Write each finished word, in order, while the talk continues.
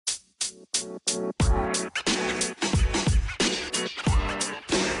Okay,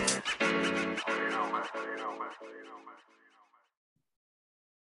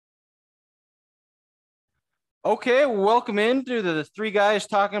 welcome into the Three Guys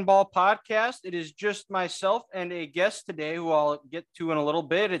Talking Ball podcast. It is just myself and a guest today who I'll get to in a little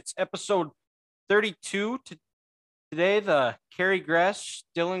bit. It's episode 32 today. The Kerry Gress,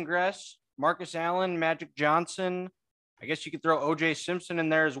 Dylan Gress, Marcus Allen, Magic Johnson. I guess you could throw OJ Simpson in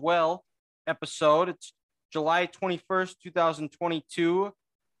there as well. Episode. It's July 21st, 2022.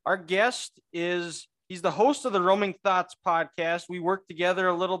 Our guest he's the host of the Roaming Thoughts podcast. We worked together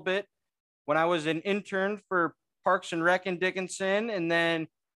a little bit when I was an intern for Parks and Rec in Dickinson, and then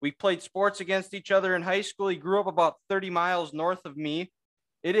we played sports against each other in high school. He grew up about 30 miles north of me.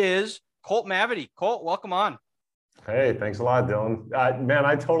 It is Colt Mavity. Colt, welcome on. Hey, thanks a lot, Dylan. Man,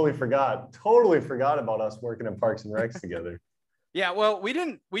 I totally forgot about us working in Parks and Recs together. Yeah, well, we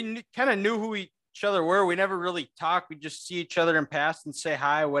kind of knew who each other were. We never really talked. We just see each other in pass and say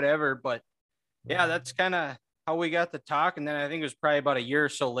hi, whatever. But yeah, that's kind of how we got to talk. And then I think it was probably about a year or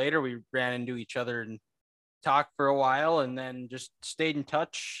so later, we ran into each other and talked for a while and then just stayed in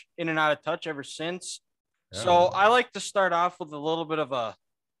touch, in and out of touch ever since. Yeah. So I like to start off with a little bit of I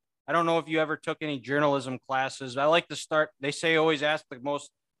don't know if you ever took any journalism classes. I like to start, they say always ask the most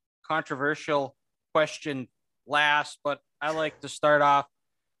controversial question last, but I like to start off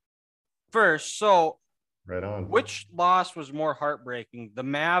first. So right on. Which loss was more heartbreaking? The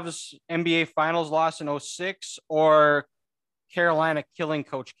Mavs NBA Finals loss in 2006 or Carolina killing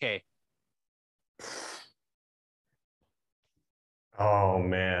Coach K? Oh,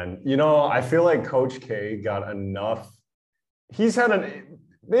 man. I feel like Coach K got enough. It's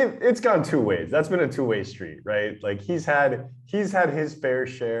gone two ways. That's been a two-way street, right? Like he's had his fair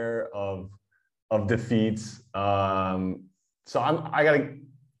share of defeats.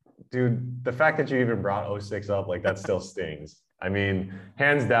 Dude, the fact that you even brought 06 up, like that still stings. I mean,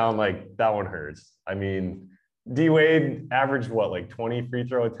 hands down, like that one hurts. I mean, D-Wade averaged what, like 20 free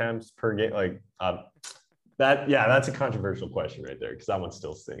throw attempts per game? Like that's a controversial question right there because that one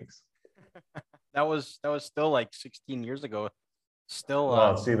still stings. That was still like 16 years ago. Still.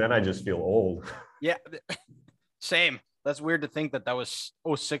 Well, see, then I just feel old. Yeah, same. That's weird to think that was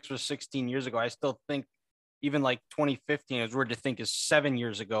 06 was 16 years ago. I still think even like 2015 is weird to think is 7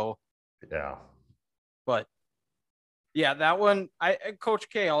 years ago. Yeah. But yeah, that one, Coach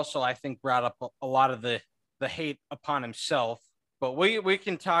K also, I think, brought up a lot of the hate upon himself, but we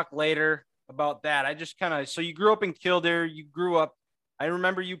can talk later about that. I just so you grew up in Kildare, I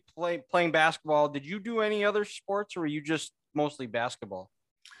remember you playing basketball. Did you do any other sports or were you just mostly basketball?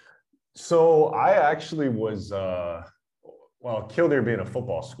 So I actually was, Kildare being a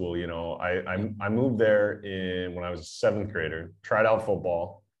football school, I moved there when I was a seventh grader, tried out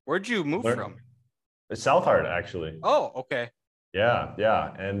football. Where'd you move from? South Hart, actually. Oh, okay. Yeah.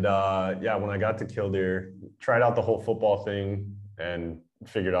 And when I got to Kildare, tried out the whole football thing and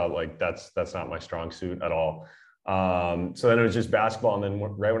figured out like that's not my strong suit at all. So then it was just basketball. And then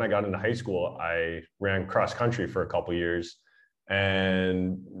right when I got into high school, I ran cross country for a couple of years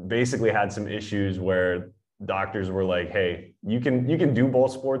and basically had some issues where doctors were like, hey, you can do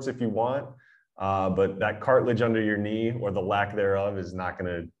both sports if you want, but that cartilage under your knee or the lack thereof is not going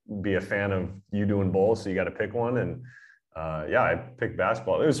to be a fan of you doing both. So you got to pick one. And I picked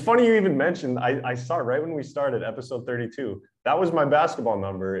basketball. It was funny you even mentioned, I saw right when we started episode 32, that was my basketball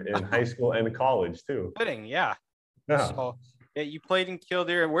number in high school and college too. Fitting, yeah. So yeah, you played in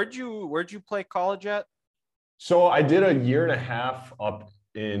Kildare. Where'd you play college at? So I did a year and a half up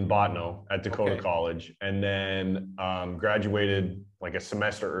in Bottineau at Dakota College, and then graduated like a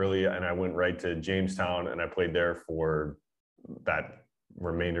semester early, and I went right to Jamestown, and I played there for that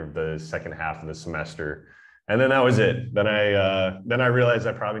remainder of the second half of the semester. And then that was it. Then I realized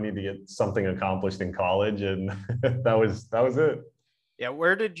I probably need to get something accomplished in college, and that was it. Yeah,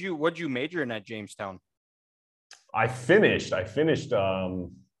 what'd you major in at Jamestown? I finished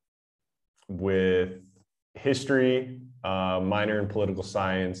with history, minor in political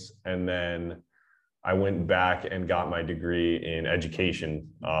science, and then I went back and got my degree in education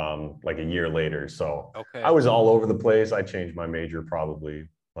like a year later. So I was all over the place. I changed my major probably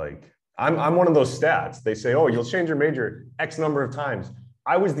like I'm one of those stats. They say, oh, you'll change your major X number of times.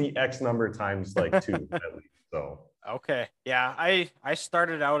 I was the X number of times like 2 at least. So okay. Yeah. I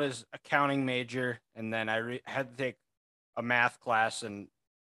started out as accounting major and then I had to take a math class, and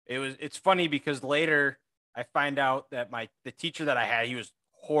it's funny because later I find out that the teacher that I had, he was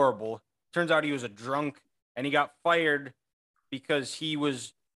horrible. Turns out he was a drunk, and he got fired because he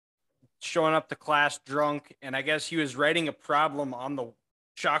was showing up to class drunk. And I guess he was writing a problem on the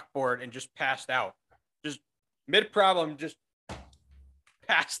chalkboard and just passed out. Just mid problem, just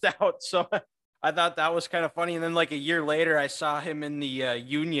passed out. So I thought that was kind of funny. And then like a year later, I saw him in the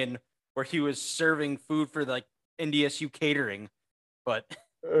union where he was serving food for like NDSU catering. But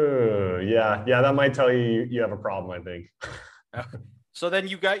yeah, that might tell you have a problem, I think. so then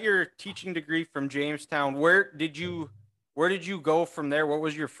you got your teaching degree from Jamestown. Where did you go from there? What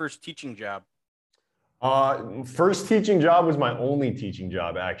was your first teaching job? First teaching job was my only teaching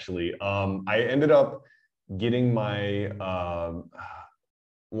job, actually. I ended up getting my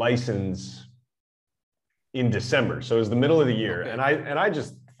license in December. So it was the middle of the year. Okay. And I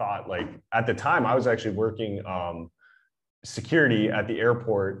just thought, like, at the time I was actually working security at the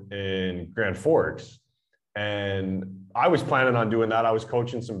airport in Grand Forks. And I was planning on doing that. I was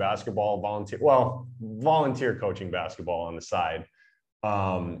coaching some basketball, volunteer coaching basketball on the side.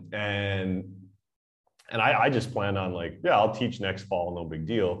 And I just planned on, like, yeah, I'll teach next fall, no big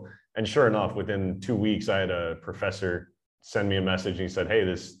deal. And sure enough, within 2 weeks, I had a professor send me a message and he said, hey,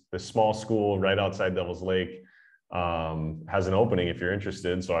 this small school right outside Devil's Lake has an opening if you're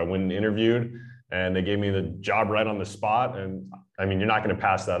interested. So I went and interviewed and they gave me the job right on the spot. And I mean, you're not going to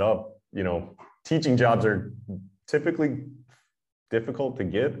pass that up. You know, teaching jobs are typically difficult to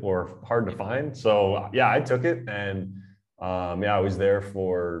get or hard to find. So yeah, I took it. And I was there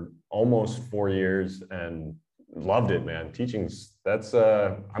for almost 4 years and loved it, man. Teaching's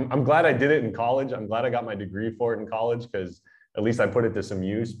I'm glad I did it in college. I'm glad I got my degree for it in college because at least I put it to some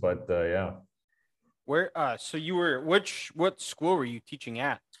use. But yeah. So you were what school were you teaching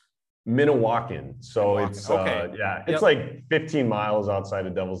at? Minnewacan. So Minnewacan. it's Okay. it's like 15 miles outside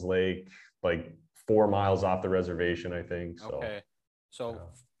of Devil's Lake, like 4 miles off the reservation, I think. So okay. So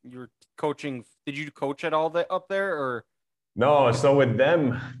you're coaching. Did you coach at all up there or? No, so with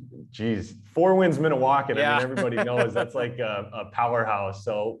them, geez, Four Winds Minnewacan. Yeah. I mean, everybody knows that's like a powerhouse.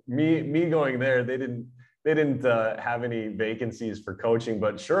 So me going there, they didn't have any vacancies for coaching.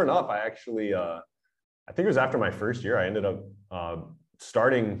 But sure enough, I actually I think it was after my first year, I ended up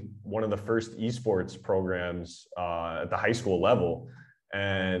starting one of the first esports programs at the high school level,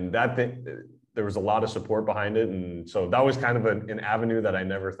 and there was a lot of support behind it. And so that was kind of an avenue that I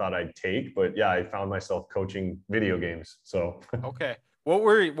never thought I'd take. But yeah, I found myself coaching video games. So okay.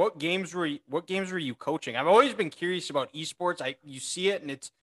 What games were you coaching? I've always been curious about esports. You see it and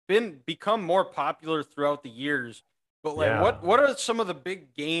it's become more popular throughout the years. But like yeah. what are some of the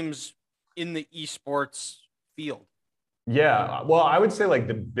big games in the esports field? Yeah, well, I would say like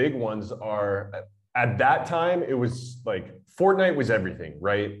the big ones are, at that time, it was like Fortnite was everything,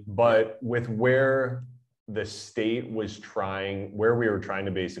 right? But with where the state where we were trying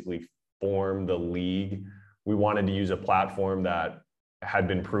to basically form the league, we wanted to use a platform that had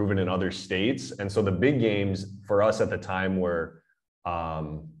been proven in other states. And so the big games for us at the time were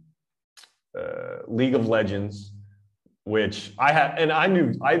League of Legends, which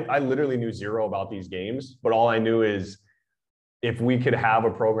I literally knew zero about these games, but all I knew is if we could have a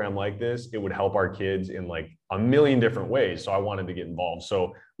program like this, it would help our kids in like a million different ways. So I wanted to get involved.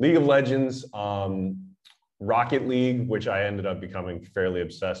 So League of Legends, Rocket League, which I ended up becoming fairly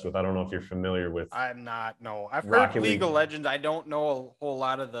obsessed with. I don't know if you're familiar with. I'm not. No, I've Rocket heard League League. of Legends. I don't know a whole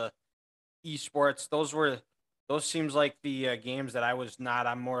lot of the esports. Those seems like the games that I was not.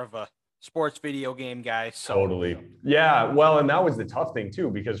 I'm more of a sports video game guy. So. Totally. Yeah. Well, and that was the tough thing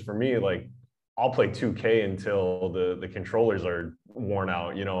too, because for me, like, I'll play 2K until the controllers are worn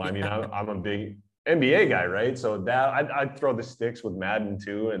out. You know, I mean, I'm a big NBA guy, right? So that I'd throw the sticks with Madden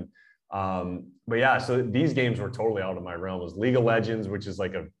too. And but yeah, so these games were totally out of my realm. It was League of Legends, which is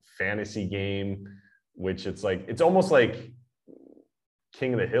like a fantasy game, which it's almost like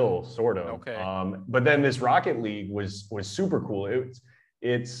King of the Hill, sort of. Okay. But then this Rocket League was super cool.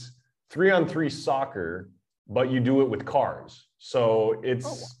 It's 3-on-3 soccer, but you do it with cars. So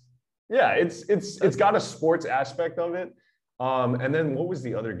it's got a sports aspect of it. And then what was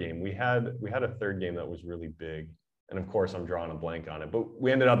the other game? We had a third game that was really big. And of course, I'm drawing a blank on it. But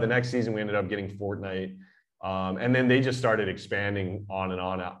the next season, we ended up getting Fortnite. And then they just started expanding on and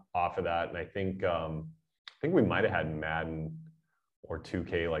on off of that. And I think we might have had Madden or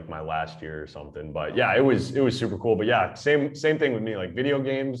 2K like my last year or something. But yeah, it was super cool. But yeah, same thing with me. Like video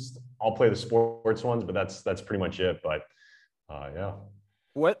games, I'll play the sports ones, but that's pretty much it. But yeah.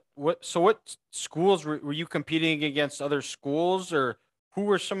 What schools were you competing against? Other schools, or who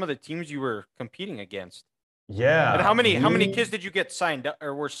were some of the teams you were competing against? Yeah. And how many kids did you get signed up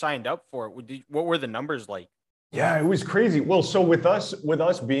or were signed up for it? What were the numbers like? Yeah, it was crazy. Well, so with us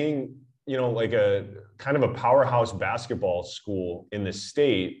being, like a kind of a powerhouse basketball school in the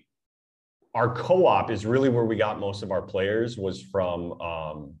state, our co-op is really where we got most of our players, was from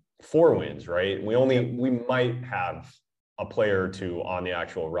Four Winds, right? We might have a player or two on the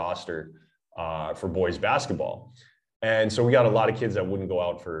actual roster for boys basketball. And so we got a lot of kids that wouldn't go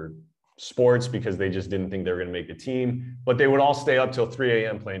out for sports because they just didn't think they were going to make the team, but they would all stay up till 3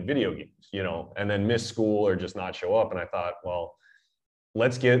 a.m. playing video games, and then miss school or just not show up. And I thought, well,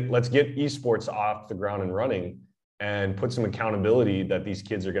 let's get esports off the ground and running and put some accountability that these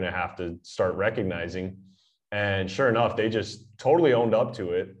kids are going to have to start recognizing. And sure enough, they just totally owned up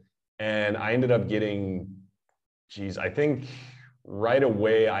to it. And I ended up getting, I think right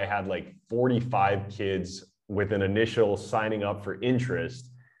away I had like 45 kids with an initial signing up for interest.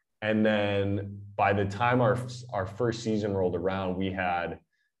 And then by the time our first season rolled around, we had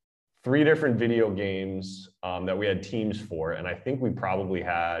 3 different video games that we had teams for. And I think we probably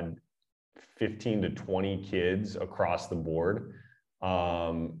had 15 to 20 kids across the board.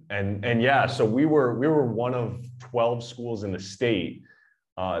 And yeah, so we were one of 12 schools in the state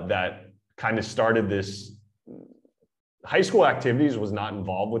that kind of started this. High school activities was not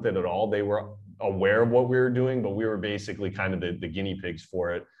involved with it at all. They were aware of what we were doing, but we were basically kind of the guinea pigs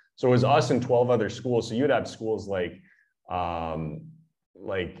for it. So it was us and 12 other schools. So you'd have schools like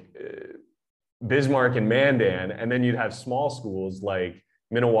Bismarck and Mandan, and then you'd have small schools like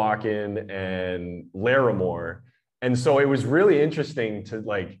Minnewacan and Larimore. And so it was really interesting to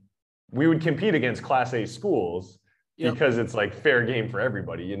we would compete against Class A schools because it's like fair game for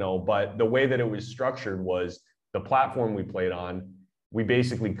everybody, but the way that it was structured was the platform we played on, we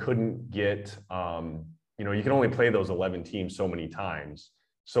basically couldn't get, you can only play those 11 teams so many times.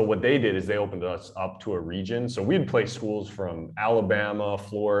 So what they did is they opened us up to a region. So we'd play schools from Alabama,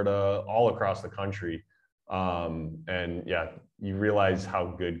 Florida, all across the country. And yeah, you realize how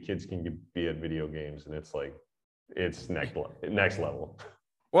good kids can be at video games. And it's next level.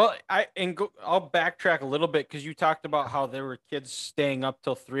 Well, I'll backtrack a little bit because you talked about how there were kids staying up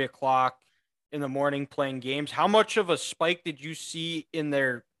till 3 o'clock in the morning playing games. How much of a spike did you see in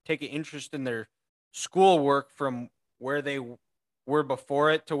take an interest in their schoolwork from where they were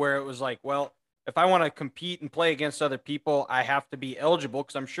before it to where it was like, well, if I want to compete and play against other people, I have to be eligible?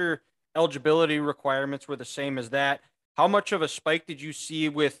 Because I'm sure eligibility requirements were the same as that. How much of a spike did you see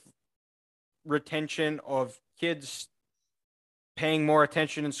with retention of kids paying more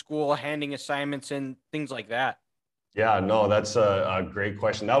attention in school, handing assignments and things like that? Yeah, no, that's a great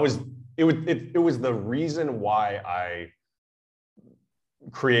question. It was the reason why I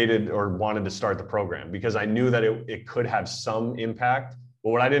created or wanted to start the program, because I knew that it could have some impact,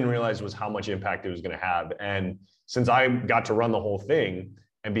 but what I didn't realize was how much impact it was going to have. And since I got to run the whole thing,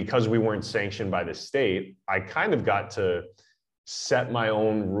 and because we weren't sanctioned by the state, I kind of got to set my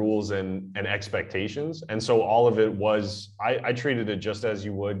own rules and expectations. And so all of it was, I treated it just as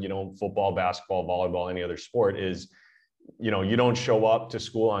you would, football, basketball, volleyball, any other sport is, you don't show up to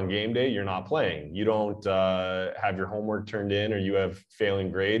school on game day, you're not playing. You don't have your homework turned in, or you have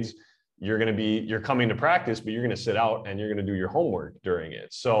failing grades. You're coming to practice, but you're going to sit out and you're going to do your homework during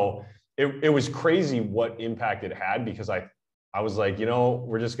it. So it was crazy what impact it had, because I was like,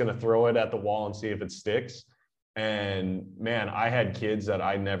 we're just going to throw it at the wall and see if it sticks. And man, I had kids that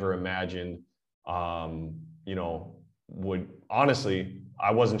I never imagined, would, honestly,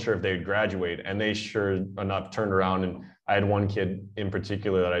 I wasn't sure if they would graduate, and they sure enough turned around. And I had one kid in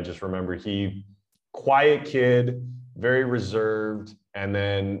particular that I just remember, quiet kid, very reserved. And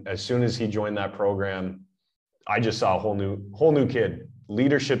then as soon as he joined that program, I just saw a whole new kid,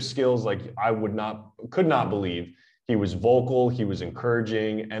 leadership skills. Like could not believe. He was vocal, he was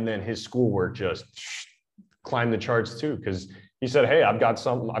encouraging. And then his schoolwork just climbed the charts too, because he said, hey, I've got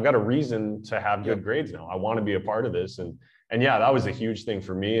a reason to have good grades now. I want to be a part of this. And yeah, that was a huge thing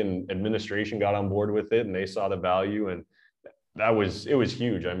for me, and administration got on board with it, and they saw the value, and it was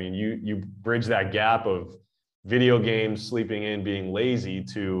huge. I mean, you bridge that gap of video games, sleeping in, being lazy,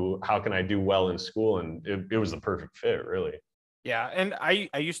 to how can I do well in school? And it was the perfect fit, really. Yeah, and I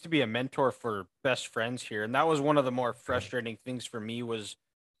used to be a mentor for best friends here, and that was one of the more frustrating things for me. Was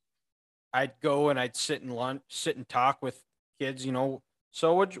I'd go and I'd sit and talk with kids,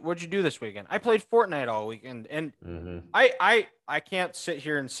 So what'd you do this weekend? I played Fortnite all weekend, and I can't sit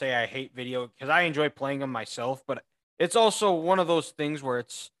here and say I hate video, because I enjoy playing them myself, but it's also one of those things where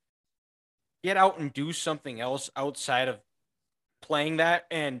it's get out and do something else outside of playing that.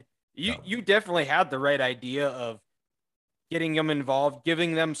 And you definitely had the right idea of getting them involved,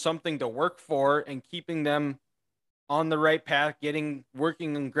 giving them something to work for, and keeping them on the right path,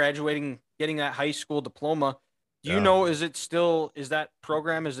 working and graduating, getting that high school diploma. Do you know, is that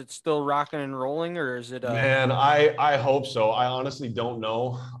program, is it still rocking and rolling, or is it? Man, I hope so. I honestly don't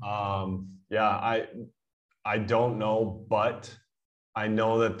know. Yeah, I don't know, but I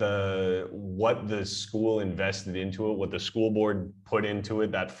know that what the school invested into it, what the school board put into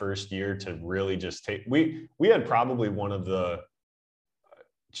it that first year to really just take, we had probably one of the,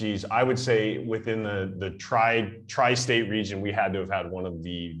 geez, I would say within the tri-state region, we had to have had one of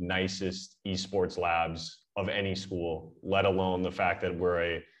the nicest esports labs of any school, let alone the fact that we're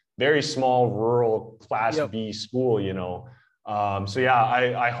a very small rural class Yep. B school, you know. So yeah,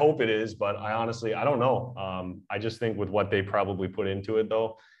 I hope it is, but I honestly, I don't know. I just think with what they probably put into it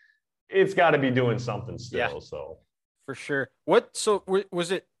though, it's got to be doing something Yeah, still. So for sure.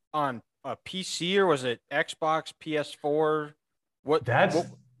 Was it on a PC or was it Xbox, PS4? that's, What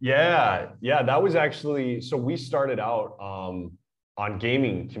yeah, that was actually, so we started out on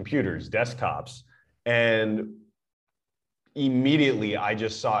gaming computers, desktops, and immediately I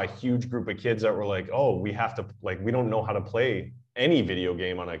just saw a huge group of kids that were like, oh, we have to, like, we don't know how to play any video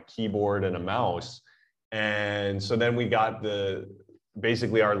game on a keyboard and a mouse. And so then we got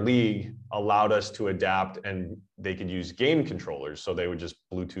basically our league allowed us to adapt, and they could use game controllers. So they would just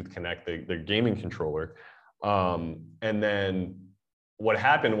Bluetooth connect their gaming controller. And then what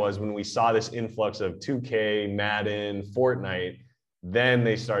happened was when we saw this influx of 2K, Madden, Fortnite, then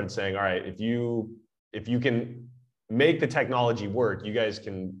they started saying, all right, if you can make the technology work, you guys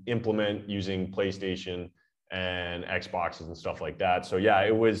can implement using PlayStation and Xboxes and stuff like that. So yeah,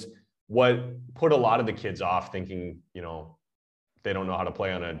 it was what put a lot of the kids off, thinking, you know, they don't know how to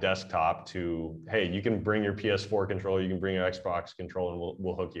play on a desktop, to, hey, you can bring your PS4 controller, you can bring your Xbox controller, and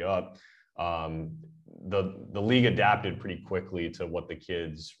we'll hook you up. The league adapted pretty quickly to what the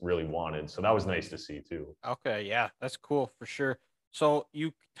kids really wanted. So that was nice to see too. Okay, yeah, that's cool for sure. So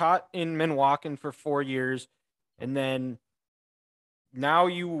you taught in Milwaukee for 4 years, and then now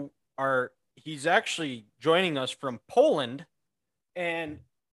he's actually joining us from Poland, and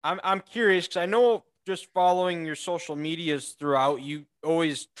I'm curious because I know just following your social medias throughout, you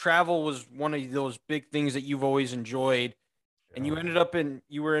always travel was one of those big things that you've always enjoyed, and Yeah.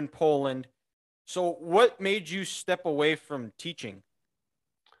 you were in Poland. So what made you step away from teaching?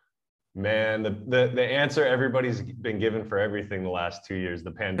 Man, the answer everybody's been given for everything the last 2 years,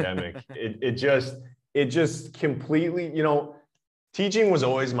 the pandemic. It just completely, you know, teaching was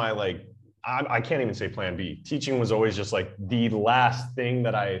always my, like, I can't even say plan B. Teaching was always just like the last thing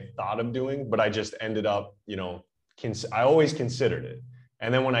that I thought of doing, but I just ended up, you know, I always considered it.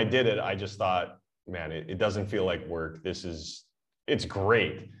 And then when I did it, I just thought, man, it doesn't feel like work. It's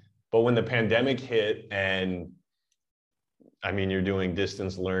great. But when the pandemic hit, and I mean, you're doing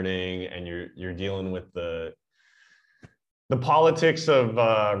distance learning, and you're dealing with the politics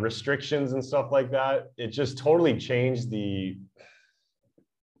of restrictions and stuff like that, it just totally changed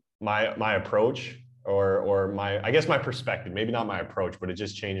my approach, or my, I guess my perspective, maybe not my approach, but it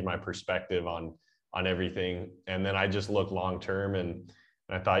just changed my perspective on everything. And then I just looked long term, and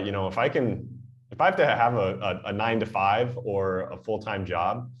I thought, you know, if I have to have a 9 to 5 or a full-time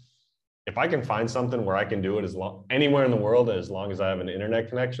job, if I can find something where I can do it anywhere in the world, as long as I have an internet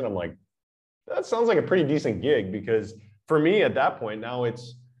connection, I'm like, that sounds like a pretty decent gig. Because for me at that point now,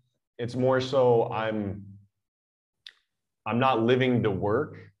 it's more so I'm not living to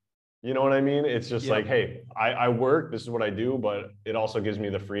work. You know what I mean? It's just Yep. like, hey, I work, this is what I do, but it also gives me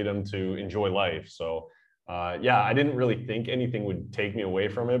the freedom to enjoy life. So yeah, I didn't really think anything would take me away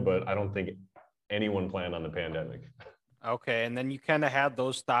from it, but I don't think anyone planned on the pandemic. Okay, and then you kind of had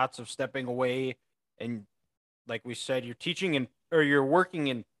those thoughts of stepping away, and like we said, you're teaching in or you're working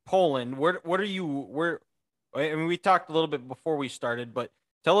in Poland. What are you where? I mean, we talked a little bit before we started, but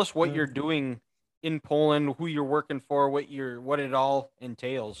tell us what you're doing in Poland, who you're working for, what it all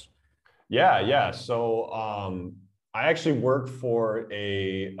entails. Yeah. So I actually work for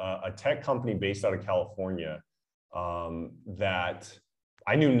a tech company based out of California that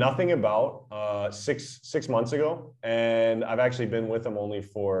I knew nothing about 6 months ago, and I've actually been with them only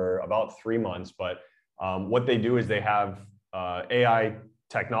for about 3 months. But what they do is they have AI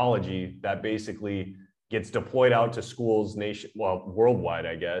technology that basically gets deployed out to schools worldwide,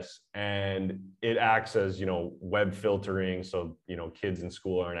 I guess, and it acts as, you know, web filtering, so, you know, kids in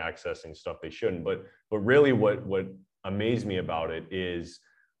school aren't accessing stuff they shouldn't. But really, what amazed me about it is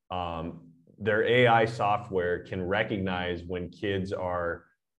their AI software can recognize when kids are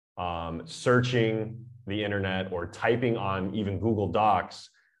searching the internet or typing on even Google Docs,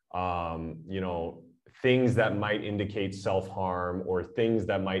 you know, things that might indicate self-harm, or things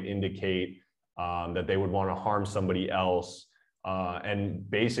that might indicate that they would want to harm somebody else. And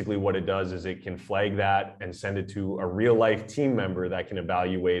basically what it does is it can flag that and send it to a real life team member that can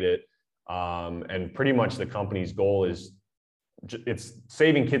evaluate it. And pretty much the company's goal is it's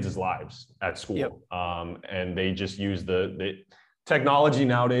saving kids' lives at Yep. school. And they just use the technology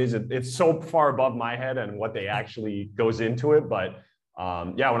nowadays. It's so far above my head and what they actually goes into it. But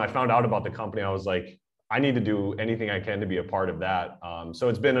yeah, when I found out about the company, I was like, I need to do anything I can to be a part of that. So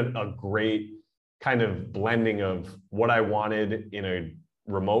it's been a great kind of blending of what I wanted in a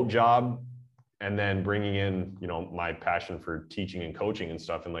remote job, and then bringing in, you know, my passion for teaching and coaching and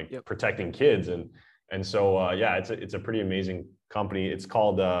stuff, and like Yep. protecting kids. And so yeah, it's a pretty amazing company. It's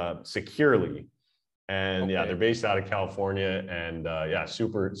called Securely, and yeah, they're based out of California, and yeah,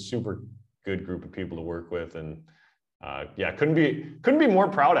 super good group of people to work with. And yeah, couldn't be more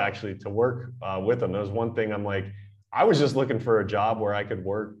proud actually to work with them. That was one thing. I'm like, I was just looking for a job where I could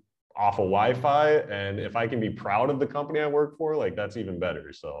work off of Wi-Fi, and if I can be proud of the company I work for, like that's even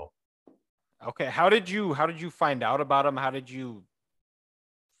better. So Okay. How did you find out about them? How did you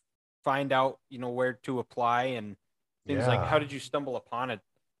find out, where to apply and things like, how yeah, did you stumble upon it?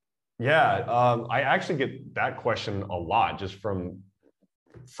 yeah, I actually get that question a lot just from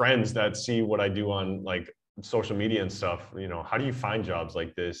friends that see what I do on like social media and stuff. You know, how do you find jobs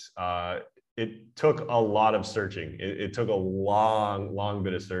like this? It took a lot of searching. It took a long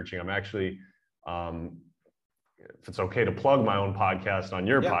bit of searching. I'm actually, um, if it's okay to plug my own podcast on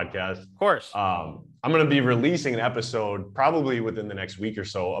your Yeah, podcast, of course. I'm going to be releasing an episode probably within the next week or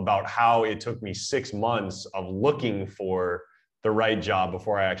so about how it took me 6 months of looking for the right job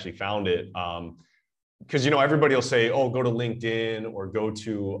before I actually found it. Because, you know, everybody will say, oh, go to LinkedIn or go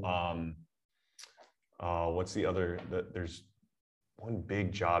to, what's the other, there's one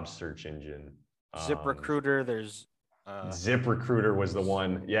big job search engine. ZipRecruiter, there's ZipRecruiter was the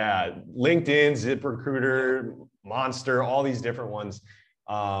one. Yeah. LinkedIn, yep. ZipRecruiter, Monster, all these different ones.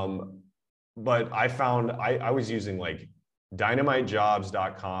 But I found I was using like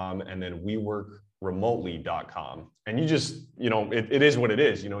dynamitejobs.com and then weworkremotely.com. And you just, you know, it is what it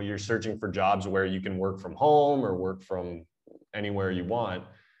is. You know, you're searching for jobs where you can work from home or work from anywhere you want.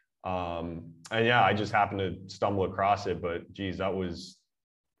 And yeah, I just happened to stumble across it, but geez, that was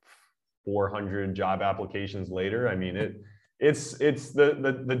 400 job applications later. I mean, it's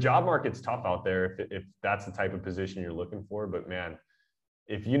the job market's tough out there if that's the type of position you're looking for. But man,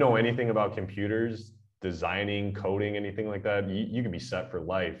 if you know anything about computers, designing, coding, anything like that, you can be set for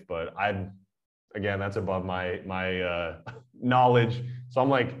life. But again, that's above my knowledge. So I'm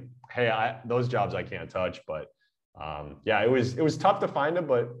like, hey, those jobs I can't touch. But yeah, it was tough to find them,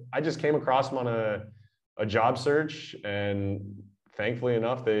 but I just came across them on a job search, and thankfully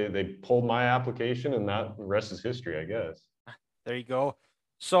enough, they pulled my application, and that the rest is history, I guess. There you go. Yeah.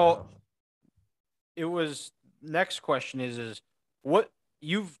 So it was next question is what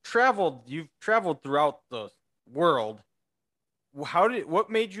you've traveled throughout the world. What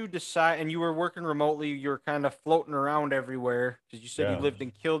made you decide, and you were working remotely, you were kind of floating around everywhere because you said you Yeah. lived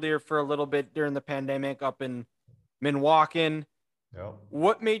in Killdeer for a little bit during the pandemic up in Milwaukee. Yeah.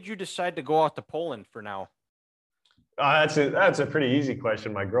 What made you decide to go out to Poland for now? That's a pretty easy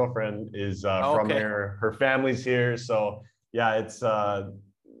question. My girlfriend is Oh, from okay. there. Her family's here, so yeah, it's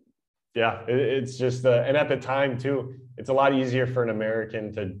just and at the time too, it's a lot easier for an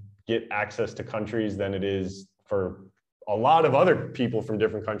American to get access to countries than it is for a lot of other people from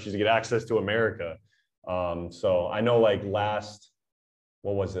different countries to get access to America. So I know like what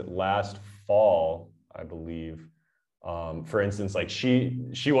was it, last fall, I believe. For instance, like she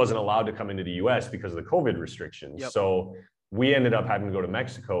wasn't allowed to come into the US because of the COVID restrictions. Yep. So we ended up having to go to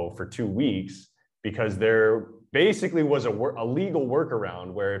Mexico for 2 weeks because there basically was a legal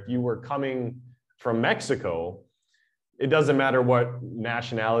workaround where if you were coming from Mexico, it doesn't matter what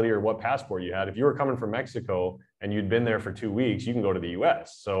nationality or what passport you had. If you were coming from Mexico and you'd been there for 2 weeks, you can go to the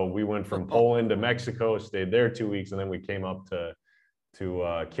US. So we went from Poland to Mexico, stayed there 2 weeks, and then we came up to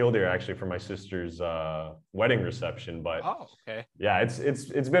Killdeer actually for my sister's wedding reception. But Oh, okay. yeah,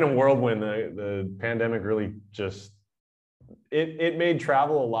 it's been a whirlwind. The pandemic really just it made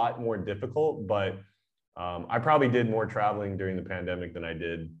travel a lot more difficult. But I probably did more traveling during the pandemic than I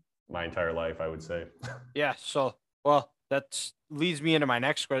did my entire life, I would say. Yeah. So, well, that leads me into my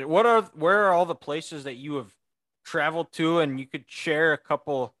next question. Where are all the places that you have traveled to, and you could share a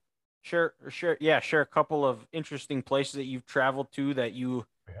couple of interesting places that you've traveled to that you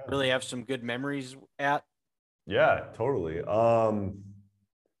Yeah. really have some good memories at. Yeah, totally.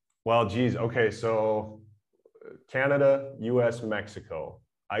 Well, geez. Okay, so Canada, US, Mexico,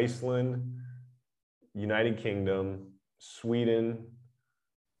 Iceland, United Kingdom, Sweden,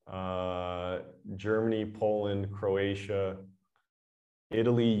 uh, Germany, Poland, Croatia,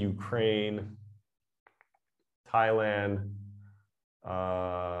 Italy, Ukraine, Thailand,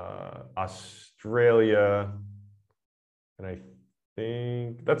 Australia, and I I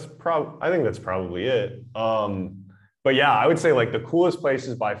think that's probably it. But yeah, I would say like the coolest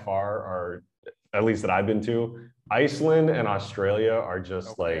places by far are, at least that I've been to, Iceland and Australia are just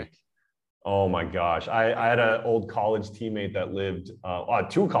Okay. like, oh my gosh. I had an old college teammate that lived,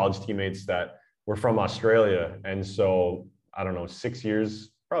 two college teammates that were from Australia. And so I don't know, 6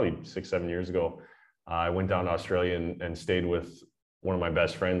 years, probably 6, 7 years ago, I went down to Australia and stayed with one of my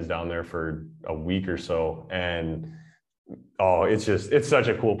best friends down there for a week or so. And oh, it's such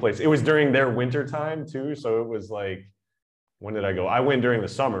a cool place. It was during their winter time too. So it was like, when did I go? I went during the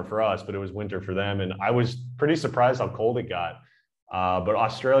summer for us, but it was winter for them. And I was pretty surprised how cold it got. But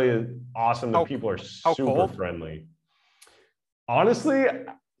Australia, awesome. The How people are how super cold? friendly. Honestly,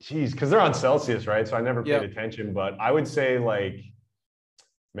 geez, because they're on Celsius, right? So I never paid Yep. attention, but I would say like,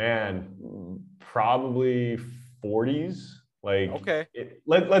 man, probably 40s. Like, Okay.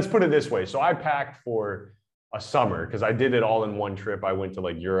 let's put it this way. So I packed for a summer because I did it all in one trip. I went to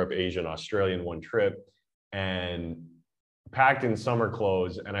like Europe, Asia, and Australia in one trip, and packed in summer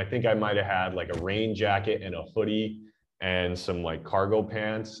clothes. And I think I might have had like a rain jacket and a hoodie and some like cargo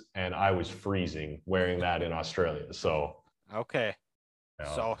pants. And I was freezing wearing that in Australia. So, Okay.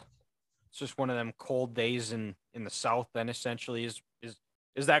 yeah. So it's just one of them cold days in the south. Then essentially is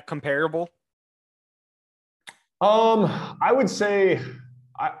that comparable? I would say,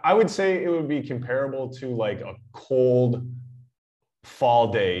 I would say it would be comparable to like a cold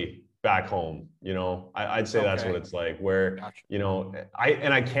fall day back home. I'd say that's Okay. what it's like. Where Gotcha.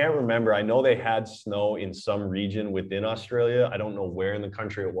 I can't remember. I know they had snow in some region within Australia. I don't know where in the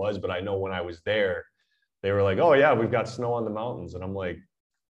country it was, but I know when I was there, they were like, "Oh yeah, we've got snow on the mountains," and I'm like,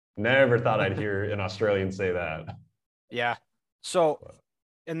 never thought I'd hear an Australian say that. Yeah. So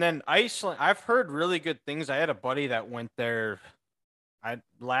and then Iceland, I've heard really good things. I had a buddy that went there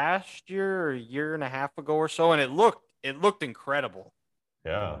last year or a year and a half ago or so, and it looked incredible.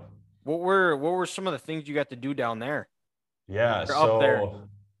 Yeah. What were some of the things you got to do down there Yeah. or up there?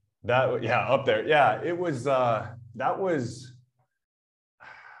 So yeah, up there. Yeah, it was that was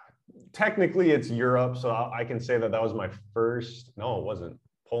technically it's Europe, so I can say that was my first. No, it wasn't.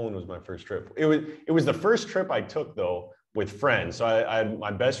 Poland was my first trip. It was the first trip I took though with friends. So I had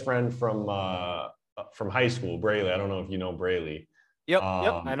my best friend from high school, Brayley. I don't know if you know Brayley. Yep,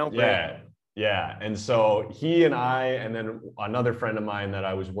 I know Bray. Yeah, yeah. And so he and I, and then another friend of mine that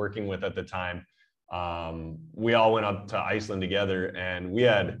I was working with at the time, we all went up to Iceland together, and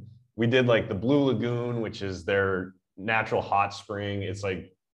we did like the Blue Lagoon, which is their natural hot spring. It's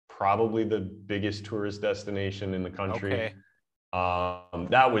like probably the biggest tourist destination in the country. Okay.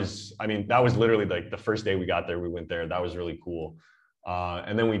 That was literally like the first day we got there, we went there. That was really cool.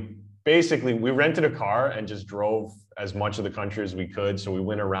 And then we rented a car and just drove as much of the country as we could. So we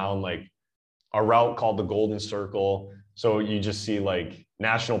went around like a route called the Golden Circle. So you just see like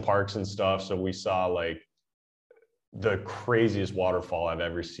national parks and stuff. So we saw like the craziest waterfall I've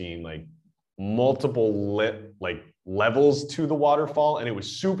ever seen, like multiple levels to the waterfall, and it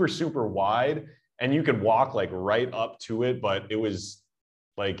was super, super wide, and you could walk like right up to it, but it was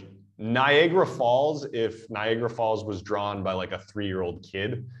like Niagara Falls if Niagara Falls was drawn by like a 3-year-old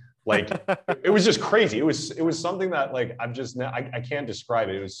kid. Like it was just crazy. It was something that like I can't describe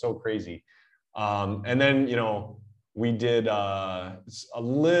it. It was so crazy. And then we did a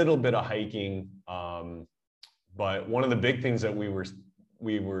little bit of hiking, but one of the big things that we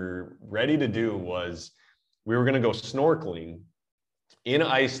were ready to do was we were going to go snorkeling in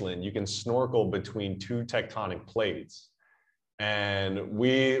Iceland. You can snorkel between two tectonic plates. And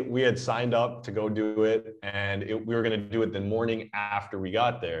we had signed up to go do it, and we were going to do it the morning after we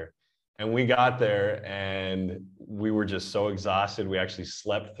got there. And we got there, and we were just so exhausted. We actually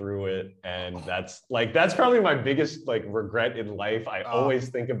slept through it, and that's probably my biggest like regret in life. I always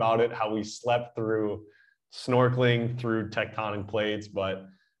think about it, how we slept through snorkeling through tectonic plates, but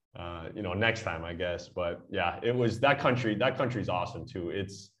next time, I guess. But yeah, it was that country. That country's awesome too.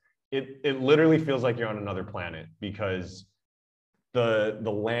 It literally feels like you're on another planet, because the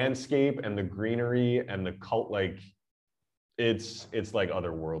landscape and the greenery and the cult, like it's like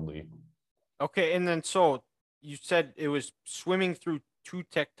otherworldly. Okay, and then so you said it was swimming through two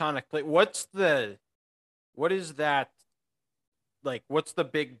tectonic plates. What is that like? What's the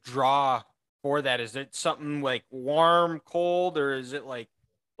big draw for that? Is it something like warm, cold, or is it like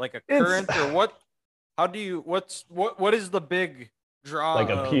a It's current, or what? How do you? What is the big draw like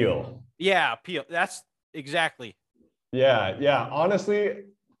of? appeal. Yeah, appeal. That's exactly. Yeah, yeah. Honestly,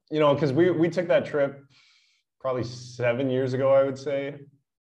 because we took that trip probably 7 years ago, I would say.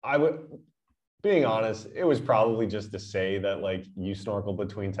 I would, being honest, it was probably just to say that like you snorkel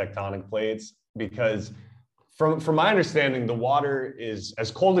between tectonic plates, because from my understanding, the water is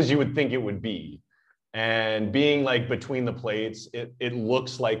as cold as you would think it would be. And being like between the plates, it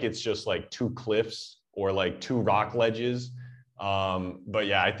looks like it's just like two cliffs or like two rock ledges. But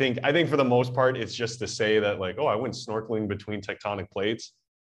yeah, I think for the most part, it's just to say that like, oh, I went snorkeling between tectonic plates.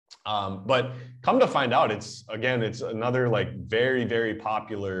 But come to find out, it's another like very, very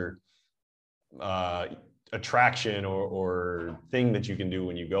popular uh, attraction or thing that you can do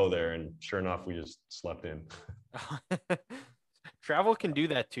when you go there. And sure enough, we just slept in. Travel can do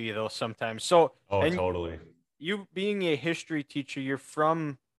that to you though sometimes. So, Oh, and totally. you being a history teacher, you're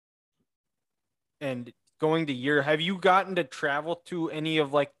from and going to Europe. Have you gotten to travel to any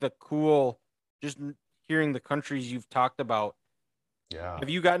of like the cool, just hearing the countries you've talked about? Yeah. Have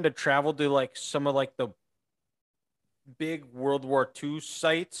you gotten to travel to like some of like the big World War II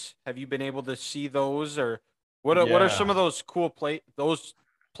sites? Have you been able to see those, or what are some Yeah. of those cool those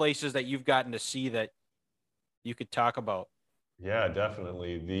places that you've gotten to see that you could talk about? Yeah,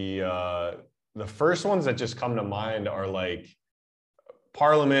 definitely. The first ones that just come to mind are like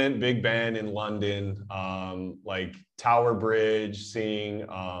Parliament, Big Ben in London, like Tower Bridge, seeing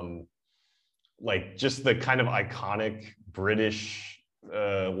like just the kind of iconic British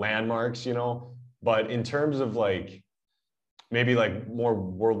landmarks, you know. But in terms of like maybe like more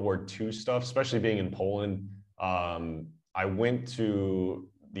World War II stuff, especially being in Poland, I went to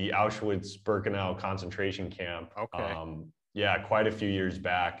the Auschwitz-Birkenau concentration camp. Okay. Yeah, quite a few years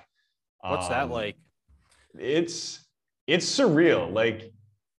back. What's that Um, like? it's it's surreal. Like,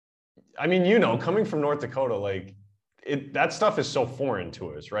 I mean, you know, coming from North Dakota, like that stuff is so foreign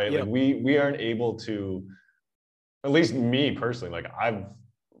to us, right? Like Yep. we aren't able to, at least me personally, like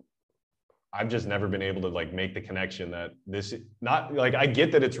I've just never been able to like make the connection that this not like I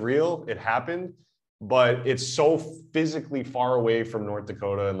get that it's real, it happened, but it's so physically far away from North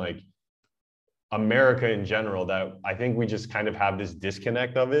Dakota and like America in general that I think we just kind of have this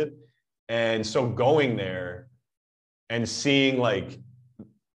disconnect of it. And so going there and seeing like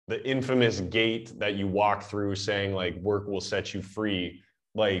the infamous gate that you walk through saying like work will set you free,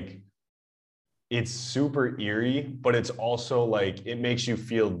 like it's super eerie, but it's also like it makes you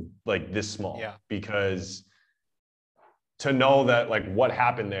feel like this Yeah. small because to know that like what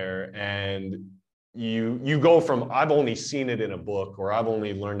happened there and you go from I've only seen it in a book or I've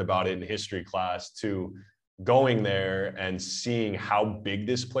only learned about it in history class to going there and seeing how big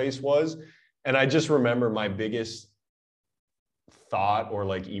this place was. And I just remember my biggest thought or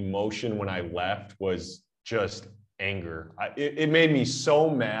like emotion when I left was just anger. It made me so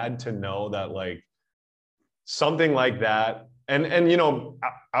mad to know that like something like that, and you know,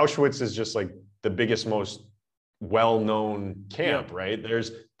 Auschwitz is just like the biggest, most well-known Yep. camp, right?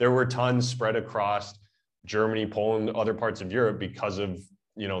 There were tons spread across Germany, Poland, other parts of Europe because of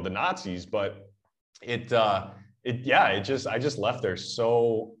you know the Nazis, but it just I just left there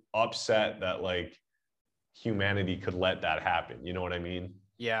so upset that like humanity could let that happen. You know what I mean?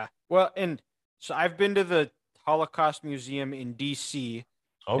 Yeah. Well, and so I've been to the Holocaust Museum in DC,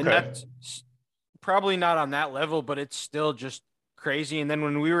 and Okay. that's probably not on that level, but it's still just crazy. And then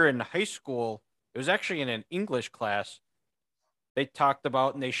when we were in high school, it was actually in an English class, they talked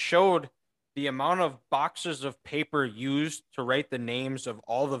about and they showed the amount of boxes of paper used to write the names of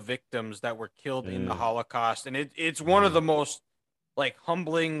all the victims that were killed in the Mm, Holocaust. And it's one of the mm, most like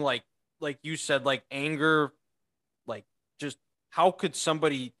humbling, like you said, like anger, like just how could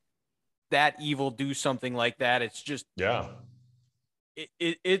somebody that evil do something like that? It's just yeah.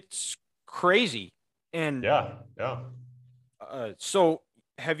 it's crazy. And Yeah. Yeah. so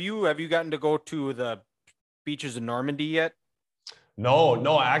have you gotten to go to the beaches in Normandy yet? No,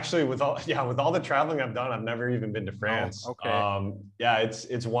 no, actually, with all yeah, with all the traveling I've done, I've never even been to No. France. Okay. Yeah,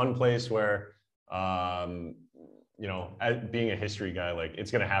 it's one place where, um, you know, being a history guy, like it's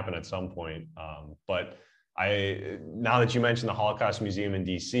going to happen at some point. But I now that you mentioned the Holocaust Museum in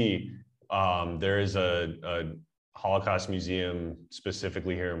DC, there is a Holocaust museum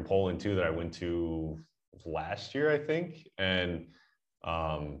specifically here in Poland too that I went to last year, I think, and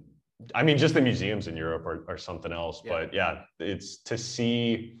um, I mean, just the museums in Europe are something else. Yeah. But yeah, it's to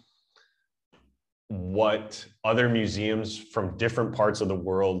see what other museums from different parts of the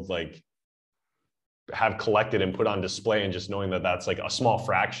world like have collected and put on display, and just knowing that that's like a small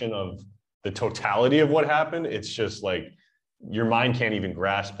fraction of the totality of what happened. It's just like your mind can't even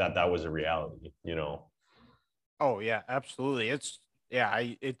grasp that that was a reality. You know? Oh yeah, absolutely. It's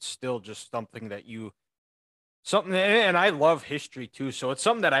still just something that you something and I love history too, so it's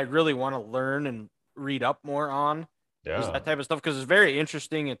something that I really want to learn and read up more on is Yeah. that type of stuff because it's very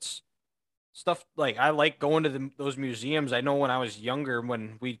interesting. It's stuff like I like going to those museums. I know when I was younger,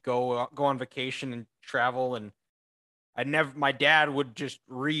 when we'd go on vacation and travel, and my dad would just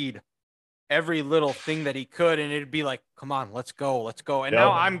read every little thing that he could, and it'd be like, come on, let's go, let's go. And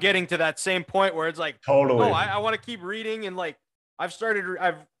now Yep. I'm getting to that same point where it's like, no, Totally. I want to keep reading, and like I've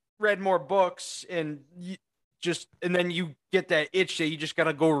read more books, and and then you get that itch that you just got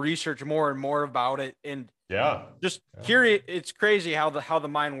to go research more and more about it, and Yeah. just Yeah. curious. It's crazy how the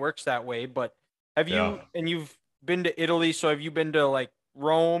mind works that way. But Yeah. you've been to Italy, so have you been to like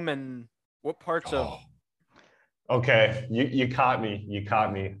Rome, and what parts of? Oh, okay. You caught me. You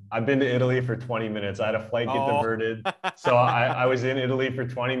caught me. I've been to Italy for 20 minutes. I had a flight get Oh, diverted. So I was in Italy for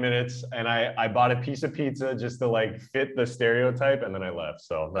 20 minutes and I bought a piece of pizza just to like fit the stereotype and then I left.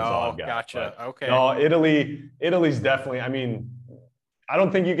 So that's all oh, I've got. gotcha. But Okay. no, Italy's definitely, I mean, I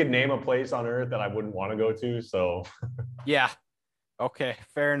don't think you could name a place on earth that I wouldn't want to go to. So Yeah. Okay.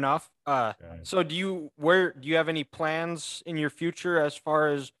 Fair enough. yeah. So do you have any plans in your future as far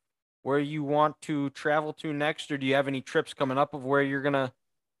as where you want to travel to next, or do you have any trips coming up of where you're gonna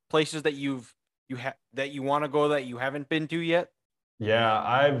places that that you want to go that you haven't been to yet? Yeah,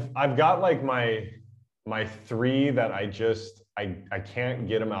 I've got like my three that I can't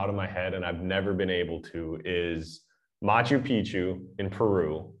get them out of my head and I've never been able to is Machu Picchu in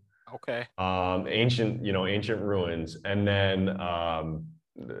Peru, Okay. ancient ruins, and then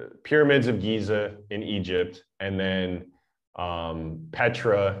the pyramids of Giza in Egypt, and then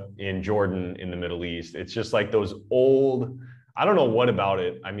Petra in Jordan in the Middle East. It's just like those old, I don't know what about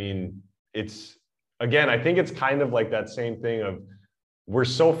it. I mean, it's again, I think it's kind of like that same thing of we're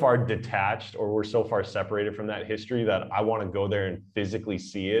so far detached or we're so far separated from that history that I want to go there and physically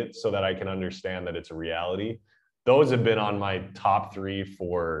see it so that I can understand that it's a reality. Those have been on my top three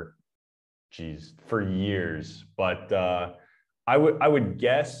for years. But I would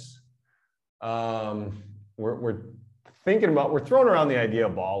guess we're we're throwing around the idea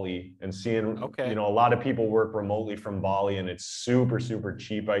of Bali and seeing, Okay. a lot of people work remotely from Bali and it's super, super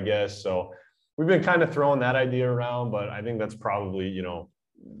cheap, I guess. So we've been kind of throwing that idea around, but I think that's probably,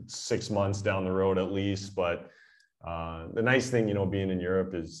 6 months down the road at least. But the nice thing, being in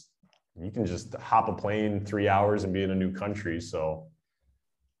Europe is you can just hop a plane 3 hours and be in a new country. So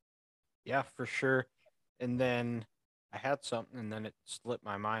Yeah, for sure. And then I had something and then it slipped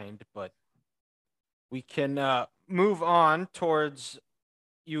my mind, but we can move on towards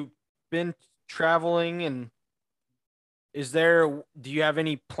you've been traveling, and do you have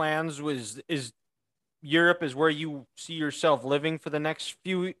any plans? Is Europe is where you see yourself living for the next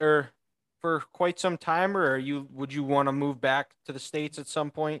few or for quite some time, or would you want to move back to the States at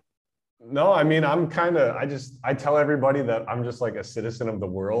some point? no, I mean, I tell everybody that I'm just like a citizen of the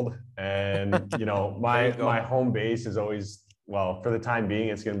world. And, There you my go. home base is always, well, for the time being,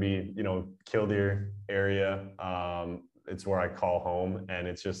 it's going to be, Killdeer area. It's where I call home. And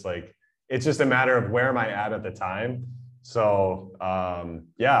it's just a matter of where am I at the time. So,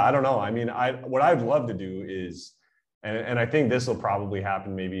 yeah, I don't know. I mean, what I'd love to do is, and I think this will probably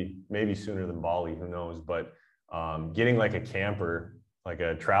happen maybe sooner than Bali, who knows, but getting like a camper, like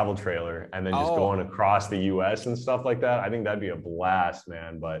a travel trailer, and then just Oh, going across the US and stuff like that. I think that'd be a blast,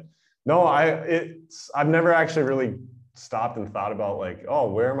 man. But no, I've never actually really stopped and thought about like,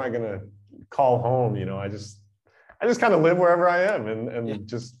 oh, where am I gonna call home? I just kind of live wherever I am and yeah,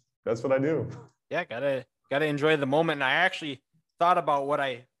 just that's what I do. yeah. Gotta enjoy the moment. And I actually thought about what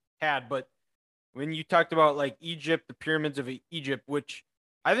I had, but when you talked about like Egypt, the pyramids of Egypt, which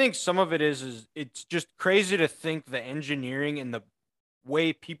I think some of it is it's just crazy to think the engineering and the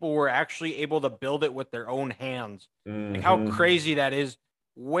way people were actually able to build it with their own hands. Like how Mm-hmm. crazy that is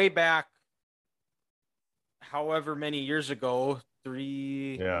way back however many years ago,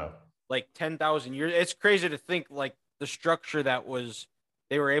 three Yeah. like 10,000 years. It's crazy to think like the structure that was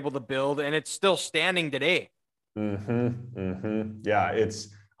they were able to build, and it's still standing today. Mm-hmm. Mm-hmm. Yeah.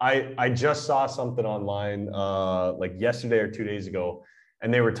 I just saw something online like yesterday or 2 days ago,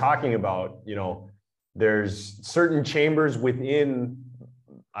 and they were talking about, there's certain chambers within,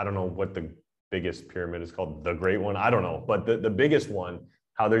 I don't know what the biggest pyramid is called, the Great One. I don't know, but the biggest one,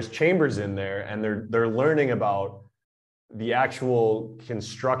 how there's chambers in there, and they're learning about the actual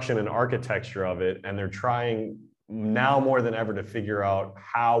construction and architecture of it, and they're trying now more than ever to figure out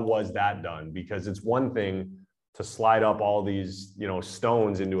how was that done, because it's one thing to slide up all these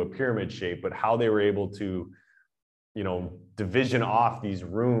stones into a pyramid shape, but how they were able to division off these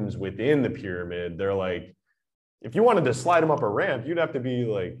rooms within the pyramid. They're like, if you wanted to slide them up a ramp, you'd have to be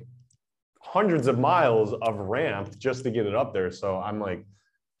like hundreds of miles of ramp just to get it up there. So I'm like,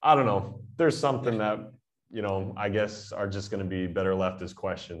 I don't know. There's Yeah. something that I guess are just going to be better left as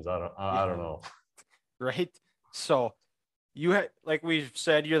questions. I don't know. Right. So you like we've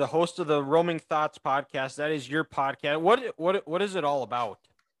said, you're the host of the Roaming Thoughts podcast. That is your podcast. What is it all about?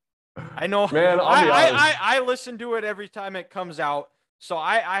 I know Man, I'll be honest. I listen to it every time it comes out. So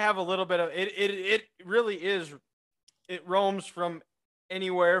I have a little bit of it. It really is. It roams from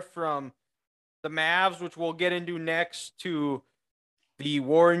anywhere from the Mavs, which we'll get into next, to the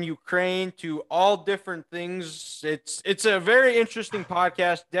war in Ukraine, to all different things. It's a very interesting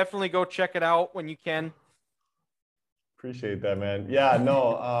podcast. Definitely go check it out when you can. Appreciate that, man. Yeah,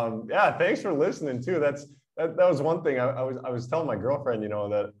 no, yeah, thanks for listening too. That was one thing I was telling my girlfriend,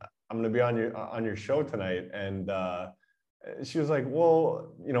 that I'm going to be on your show tonight, and she was like,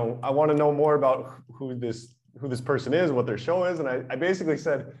 well, I want to know more about who this person is, what their show is, and I basically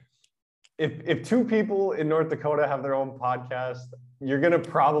said, if two people in North Dakota have their own podcast, you're going to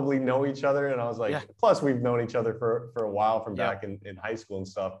probably know each other. And I was like, plus we've known each other for a while from back in high school and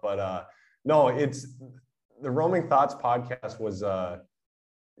stuff. But no, it's the Roaming Thoughts podcast was,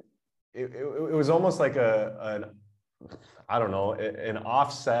 it was almost like I don't know, an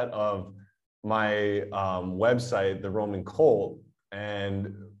offset of my website, the Roaming Colt.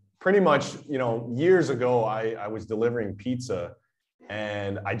 And pretty much, years ago, I was delivering pizza,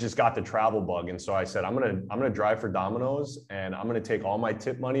 and I just got the travel bug. And so I said, I'm gonna drive for Domino's, and I'm gonna take all my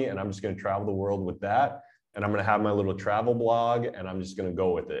tip money, and I'm just gonna travel the world with that. And I'm gonna have my little travel blog, and I'm just gonna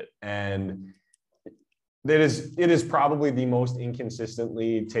go with it. And it is probably the most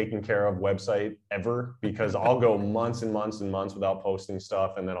inconsistently taken care of website ever, because I'll go months and months and months without posting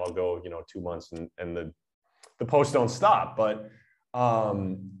stuff, and then I'll go 2 months and the posts don't stop. But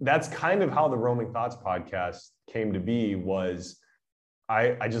that's kind of how the Roaming Thoughts podcast came to be. Was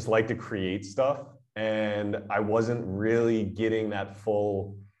I just like to create stuff, and I wasn't really getting that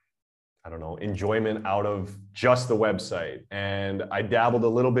full, I don't know, enjoyment out of just the website. And I dabbled a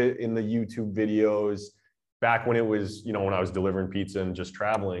little bit in the YouTube videos back when it was, when I was delivering pizza and just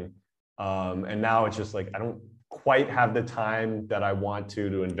traveling. And now it's just like, I don't quite have the time that I want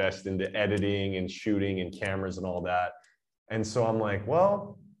to invest into editing and shooting and cameras and all that. And so I'm like,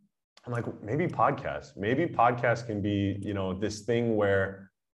 maybe podcast can be, this thing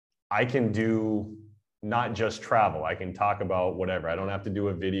where I can do not just travel. I can talk about whatever. I don't have to do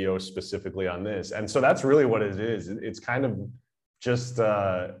a video specifically on this. And so that's really what it is. It's kind of just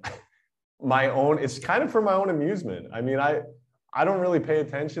my own, it's kind of for my own amusement. I mean, I don't really pay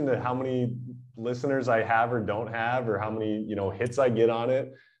attention to how many listeners I have or don't have, or how many, hits I get on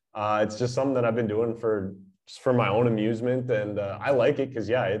it. It's just something that I've been doing for my own amusement. And I like it because,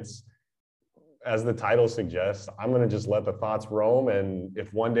 it's, as the title suggests, I'm going to just let the thoughts roam. And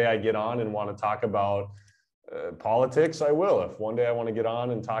if one day I get on and want to talk about politics, I will. If one day I want to get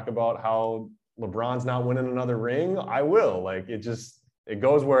on and talk about how LeBron's not winning another ring, I will. Like, it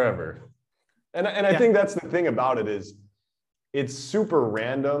goes wherever. And I think that's the thing about it, is it's super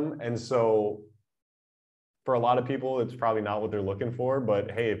random. And so for a lot of people, it's probably not what they're looking for.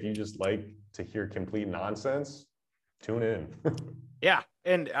 But hey, if you just like to hear complete nonsense, tune in. Yeah.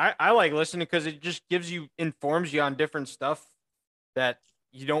 And I like listening because it just informs you on different stuff that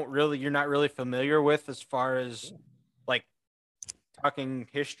you're not really familiar with, as far as like talking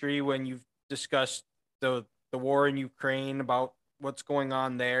history, when you've discussed the war in Ukraine, about what's going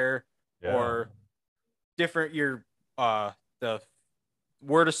on there, or different, the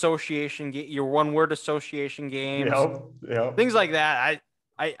word association, your one word association games, things like that.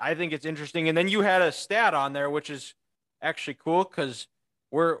 I think it's interesting. And then you had a stat on there, which is actually cool, because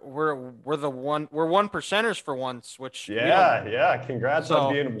we're one percenters for once, which congrats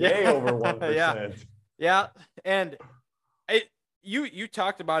on being way over 1%. And you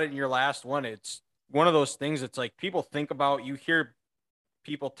talked about it in your last one. It's one of those things that's like, people think about, you hear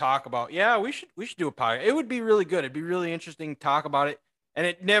people talk about, we should do a podcast. It would be really good. It'd be really interesting to talk about it, and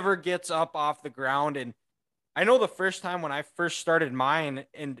it never gets up off the ground. And I know the first time when I first started mine,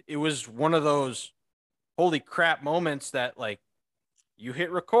 and it was one of those holy crap moments that, like, you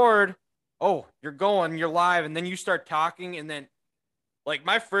hit record, oh, you're live, and then you start talking, and then, like,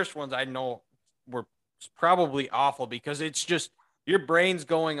 my first ones I know were probably awful, because it's just your brain's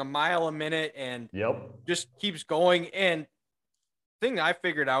going a mile a minute and just keeps going. And thing I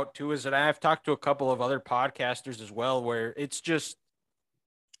figured out too is that I've talked to a couple of other podcasters as well, where it's just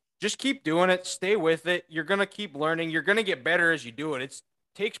keep doing it, stay with it. You're going to keep learning. You're going to get better as you do it. It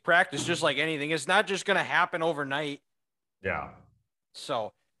takes practice, just like anything. It's not just going to happen overnight. Yeah.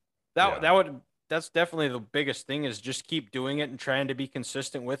 So that's definitely the biggest thing, is just keep doing it and trying to be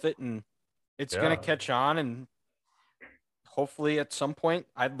consistent with it. And it's going to catch on. And hopefully at some point,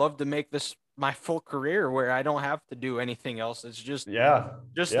 I'd love to make this my full career where I don't have to do anything else. It's just Yeah.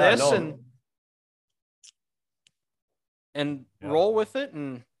 Yeah. this No. and Yeah. roll with it.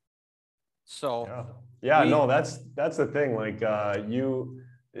 And so Yeah. Yeah. we No, that's the thing. Like you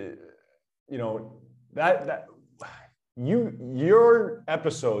know, that your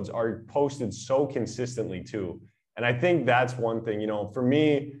episodes are posted so consistently too. And I think that's one thing, for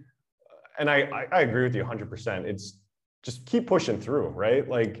me, and I agree with you 100%. It's just keep pushing through, right?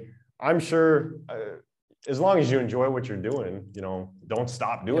 Like I'm sure as long as you enjoy what you're doing, don't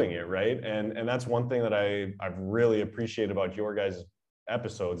stop doing it, right? And that's one thing that I've really appreciated about your guys'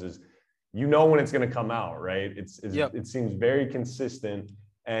 episodes is when it's going to come out, right? It seems very consistent.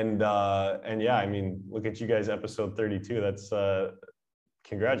 And yeah, I mean, look at you guys, episode 32. That's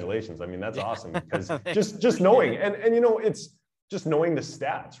congratulations. I mean, that's awesome because just knowing and it's just knowing the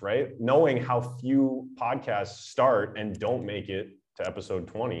stats, right? Knowing how few podcasts start and don't make it to episode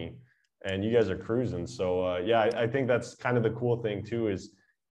 20, and you guys are cruising. So yeah, I think that's kind of the cool thing too is,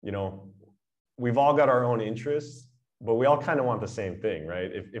 we've all got our own interests, but we all kind of want the same thing, right?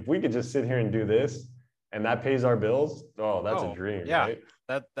 If we could just sit here and do this and that pays our bills, that's a dream, right?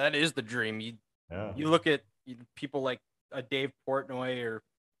 That is the dream. You look at people like a Dave Portnoy or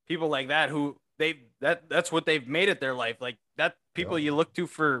people like that who that's what they've made it their life. Like that people you look to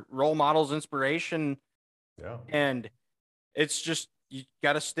for role models, inspiration. Yeah. And it's just you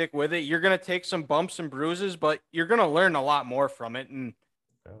got to stick with it. You're going to take some bumps and bruises, but you're going to learn a lot more from it. And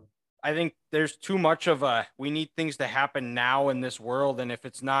I think there's too much of we need things to happen now in this world. And if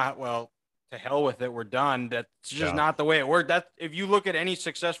it's not, well, to hell with it, we're done. That's just not the way it worked. That if you look at any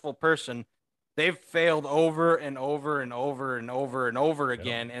successful person, they've failed over and over and over and over and over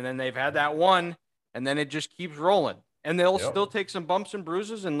again. And then they've had that one, and then it just keeps rolling. And they'll still take some bumps and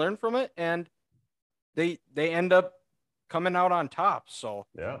bruises and learn from it. And they end up coming out on top. So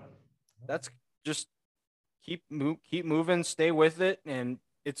that's just keep moving, stay with it, and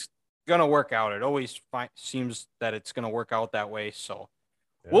it's gonna work out. It always seems that it's gonna work out that way. So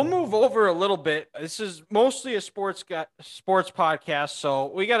we'll move over a little bit. This is mostly a sports podcast, so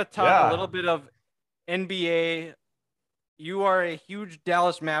we got to talk a little bit of NBA. You are a huge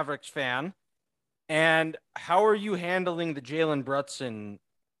Dallas Mavericks fan, and how are you handling the Jalen Brunson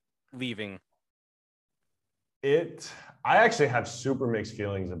leaving? I actually have super mixed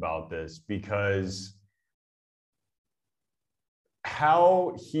feelings about this because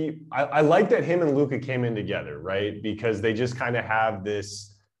I like that him and Luka came in together, right? Because they just kind of have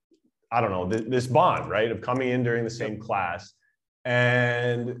this, I don't know, this bond, right? Of coming in during the same class.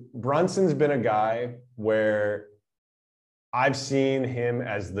 And Brunson's been a guy where I've seen him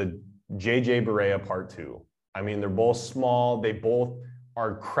as the JJ Barea part 2. I mean, they're both small. They both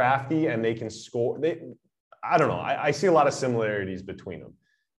are crafty and they can score. I don't know. I see a lot of similarities between them.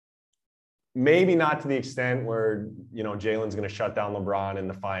 Maybe not to the extent where, Jalen's going to shut down LeBron in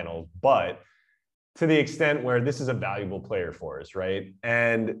the finals, but to the extent where this is a valuable player for us, right?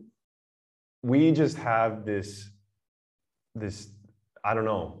 And we just have this, I don't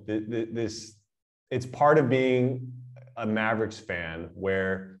know, it's part of being a Mavericks fan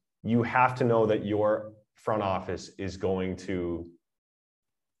where you have to know that your front office is going to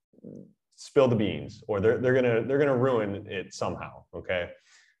spill the beans, or they're gonna ruin it somehow. Okay,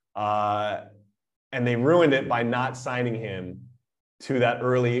 and they ruined it by not signing him to that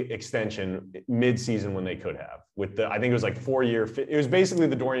early extension mid-season when they could have. I think it was like 4 year. It was basically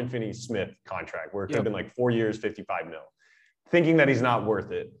the Dorian Finney-Smith contract where it could have been like 4 years, 55 mil. Thinking that he's not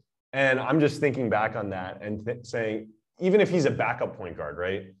worth it, and I'm just thinking back on that and saying, even if he's a backup point guard,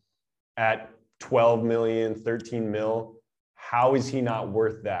 right, at 12 million, 13 mil, how is he not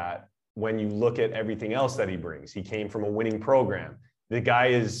worth that? When you look at everything else that he brings, he came from a winning program. The guy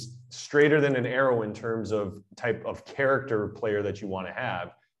is straighter than an arrow in terms of type of character player that you want to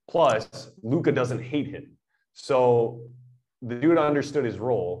have. Plus, Luka doesn't hate him. So the dude understood his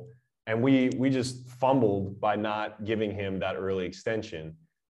role, and we just fumbled by not giving him that early extension.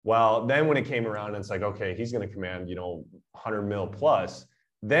 Well, then when it came around and it's like, okay, he's going to command, 100 mil plus,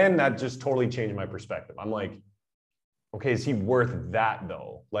 then that just totally changed my perspective. I'm like, okay, is he worth that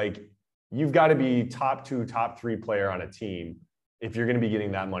though? Like, you've got to be top 2, top 3 player on a team if you're going to be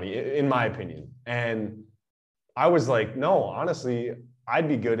getting that money, in my opinion. And I was like, no, honestly, I'd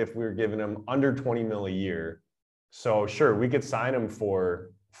be good if we were giving him under 20 mil a year. So sure, we could sign him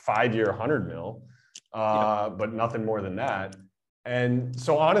for 5-year 100 mil, but nothing more than that. And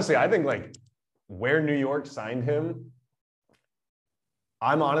so honestly, I think like where New York signed him,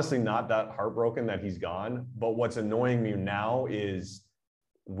 I'm honestly not that heartbroken that he's gone. But what's annoying me now is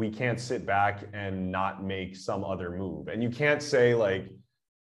we can't sit back and not make some other move. And you can't say like,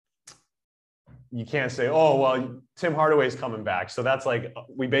 you can't say, oh, well, Tim Hardaway's coming back. So that's like,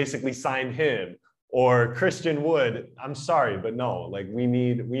 we basically signed him, or Christian Wood. I'm sorry, but no, like we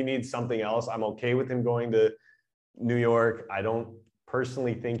need something else. I'm okay with him going to New York. I don't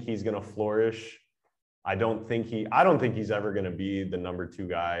personally think he's going to flourish. I don't think he's ever going to be the number 2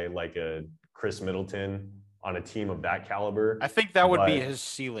 guy like a Chris Middleton on a team of that caliber. I think that would be his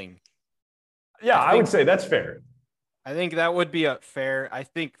ceiling. Yeah, I would say that's fair. I think that would be a fair. I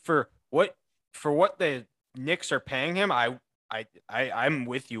think for what the Knicks are paying him, I'm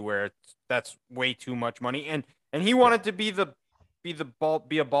with you where that's way too much money, and he wanted to be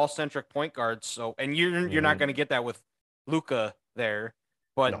a ball centric point guard. So, and you're not going to get that with Luka there,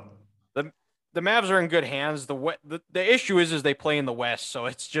 but no. The Mavs are in good hands. The issue is they play in the West, so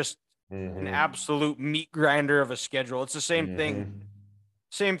it's just an absolute meat grinder of a schedule. It's the same thing.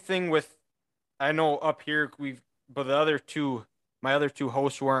 Same thing with, I know up here but my other two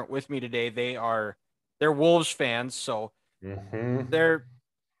hosts who aren't with me today, they're Wolves fans, so they're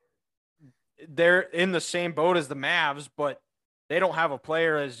in the same boat as the Mavs, but they don't have a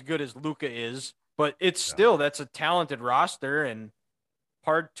player as good as Luka is. But it's still, that's a talented roster, and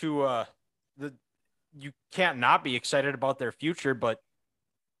hard to you can't not be excited about their future.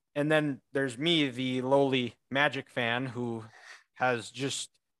 And then there's me, the lowly Magic fan, who has just,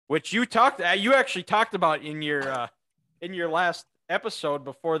 which you actually talked about in your last episode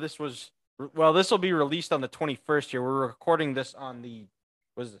before this was, well, this will be released on the 21st here. We're recording this on the,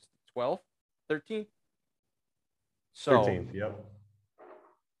 was this 12th, 13th? So 13th, yep.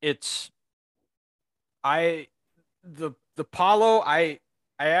 It's, the Paulo, I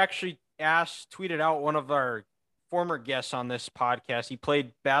actually tweeted out one of our former guests on this podcast. He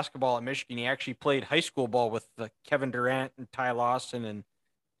played basketball at Michigan. He actually played high school ball with Kevin Durant and Ty Lawson and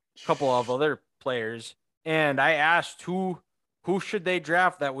a couple of other players. And I asked who should they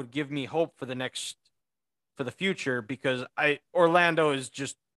draft that would give me hope for the future, because Orlando is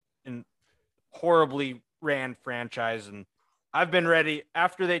just a horribly ran franchise, and I've been ready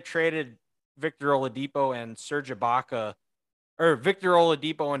after they traded Victor Oladipo and Serge Ibaka, or Victor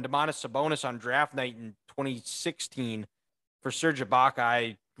Oladipo and Domantas Sabonis on draft night in 2016 for Serge Ibaka.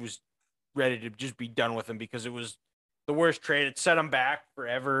 I was ready to just be done with him because it was the worst trade. It set him back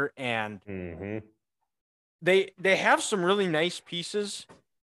forever, and they have some really nice pieces.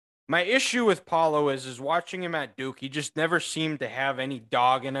 My issue with Paulo is watching him at Duke. He just never seemed to have any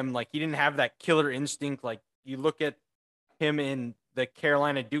dog in him. Like, he didn't have that killer instinct. Like, you look at him in the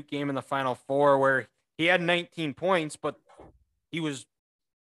Carolina Duke game in the Final Four where he had 19 points, but he was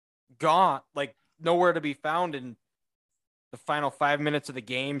gone, like nowhere to be found in the final 5 minutes of the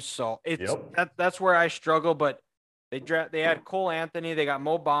game. So that's where I struggle. But they had Cole Anthony, they got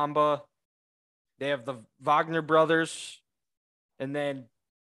Mo Bamba, they have the Wagner brothers, and then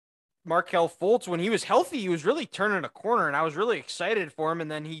Markelle Fultz. When he was healthy, he was really turning a corner, and I was really excited for him.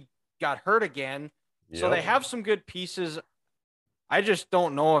 And then he got hurt again. So they have some good pieces. I just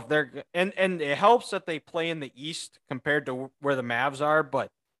don't know if they're – and it helps that they play in the East compared to where the Mavs are,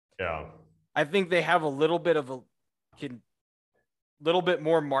 but I think they have a little bit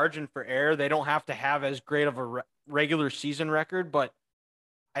more margin for error. They don't have to have as great of a regular season record, but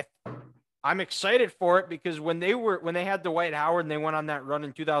I'm excited for it because when they had Dwight Howard and they went on that run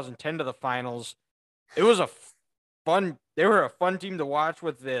in 2010 to the finals, it was they were a fun team to watch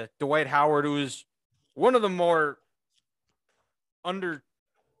with the Dwight Howard, who was one of the more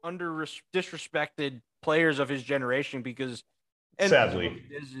disrespected players of his generation, because sadly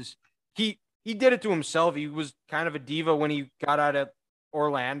he did it to himself. He was kind of a diva when he got out of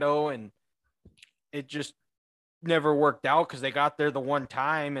Orlando, and it just never worked out because they got there the one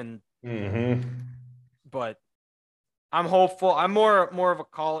time. And but I'm hopeful. I'm more of a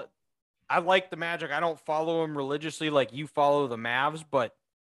call it. I like the Magic. I don't follow them religiously like you follow the Mavs, but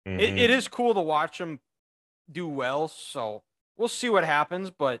it is cool to watch them do well. So we'll see what happens,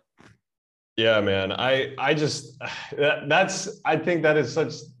 but yeah, man, I just I think that is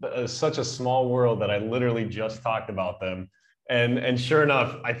such a small world that I literally just talked about them, and sure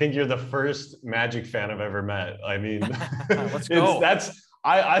enough, I think you're the first Magic fan I've ever met. I mean, let's go.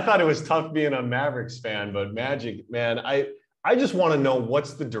 I thought it was tough being a Mavericks fan, but Magic, man, I just want to know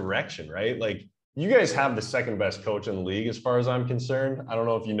what's the direction, right? Like, you guys have the second best coach in the league as far as I'm concerned. I don't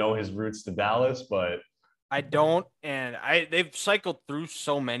know if you know his roots to Dallas, but I don't, and they've cycled through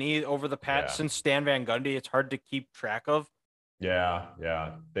so many over the past since Stan Van Gundy. It's hard to keep track of. Yeah.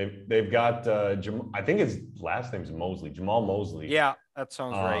 They've got I think his last name's Mosley, Jamal Mosley. Yeah, that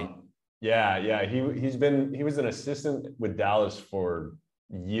sounds right. Yeah. He was an assistant with Dallas for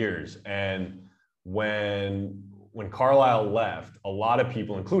years, and when Carlisle left, a lot of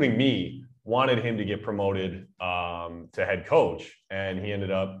people, including me, wanted him to get promoted to head coach, and he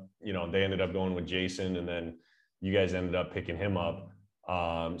ended up, they ended up going with Jason, and then you guys ended up picking him up.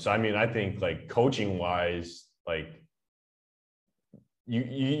 So I mean, I think like coaching wise, like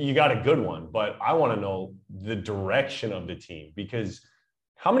you got a good one, but I want to know the direction of the team, because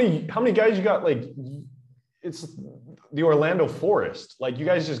how many guys you got? Like, it's the Orlando Forest. Like, you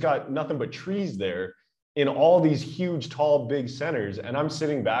guys just got nothing but trees there in all these huge, tall, big centers. And I'm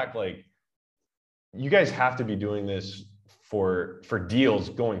sitting back like, you guys have to be doing this for deals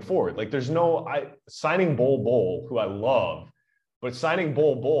going forward. Like, there's no signing Bol, who I love, but signing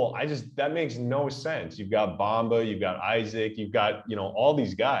Bol, that makes no sense. You've got Bamba, you've got Isaac, you've got, all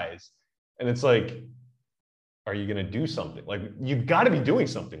these guys. And it's like, are you going to do something? Like, you've got to be doing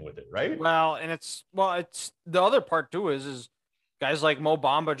something with it, right? Well, and it's the other part too is guys like Mo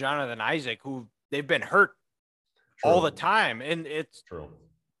Bamba, Jonathan Isaac, who they've been hurt all the time. And it's true.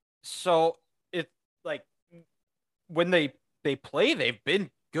 So it's like when they play, they've been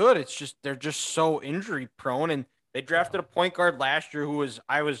good. It's just they're just so injury prone. And they drafted a point guard last year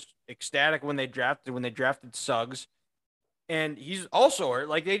I was ecstatic when they drafted Suggs. And he's also hurt.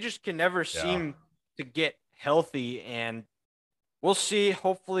 Like, they just can never seem to get healthy, and we'll see.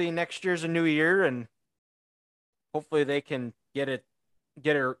 Hopefully next year's a new year, and hopefully they can get it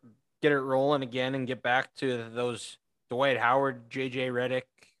rolling again and get back to those Dwight Howard, JJ Redick,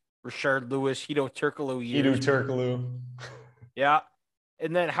 Rashard Lewis, Hito Turkoglu years. Hito Turkoglu. Yeah.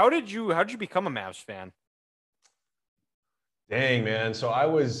 And then how did you become a Mavs fan? Dang, man. So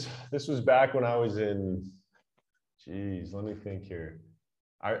this was back when I was in, let me think here.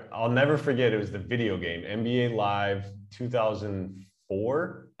 I'll never forget. It was the video game NBA Live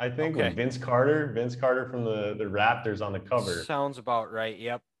 2004, I think, with Vince Carter from the Raptors on the cover. Sounds about right.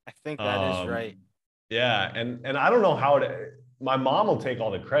 Yep. I think that is right. Yeah. And I don't know my mom will take all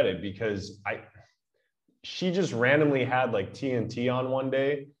the credit, because she just randomly had like TNT on one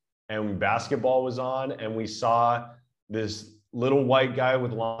day, and basketball was on, and we saw this little white guy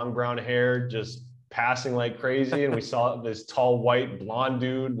with long brown hair just passing like crazy, and we saw this tall white blonde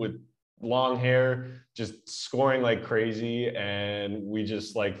dude with long hair just scoring like crazy, and we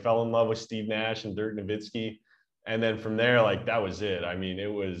just like fell in love with Steve Nash and Dirk Nowitzki. And then from there, like, that was it. I mean,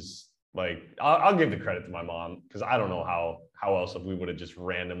 it was like, I'll give the credit to my mom, because I don't know how else if we would have just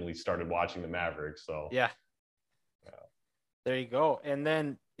randomly started watching the Mavericks. So yeah. There you go. And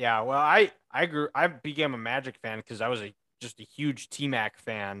then well, I became a Magic fan because I was just a huge T-Mac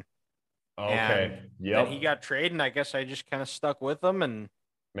fan. Okay. Yeah. He got traded, and I guess I just kind of stuck with him. And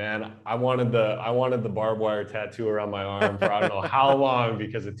man, I wanted the barbed wire tattoo around my arm for I don't know how long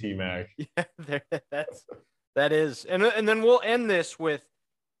because of T-Mac. Yeah, that is. And then we'll end this with,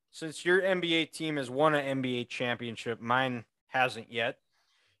 since your NBA team has won an NBA championship, mine hasn't yet.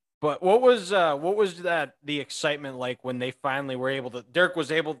 But what was the excitement like when they finally were able to? Dirk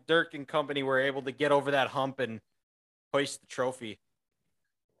and company were able to get over that hump and hoist the trophy.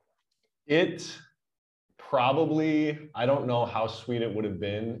 It probably, I don't know how sweet it would have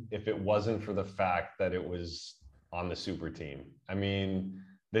been if it wasn't for the fact that it was on the super team. I mean,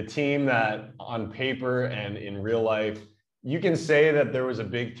 the team that on paper and in real life, you can say that there was a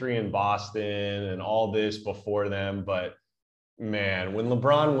big three in Boston and all this before them, but man, when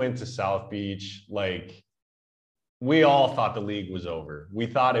LeBron went to South Beach, like, we all thought the league was over. We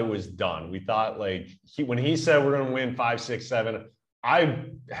thought it was done. We thought, like, when he said we're going to win 5, 6, 7, I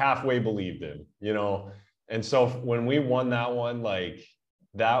halfway believed him, And so when we won that one, like,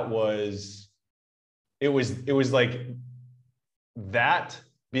 it was like that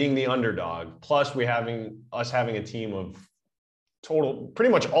being the underdog, plus us having a team of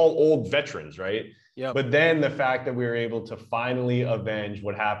pretty much all old veterans, right? Yeah. But then the fact that we were able to finally avenge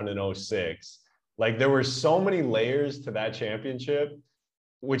what happened in 2006, like, there were so many layers to that championship,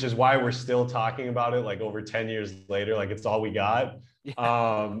 which is why we're still talking about it, like, over 10 years later, like, it's all we got. Yeah.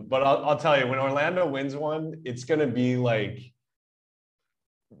 But I'll tell you, when Orlando wins one, it's going to be like,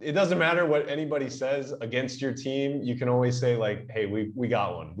 it doesn't matter what anybody says against your team. You can always say, like, hey, we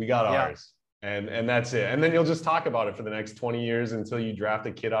got one. We got ours. And that's it. And then you'll just talk about it for the next 20 years until you draft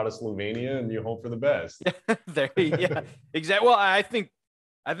a kid out of Slovenia and you hope for the best. Yeah, exactly. Well, I think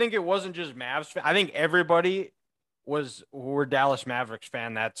it wasn't just Mavs. I think everybody were Dallas Mavericks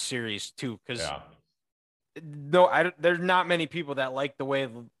fan that series too, because there's not many people that like the way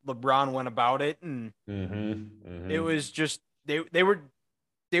LeBron went about it, and it was just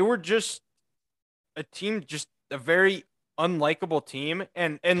they were just a team, just a very unlikable team.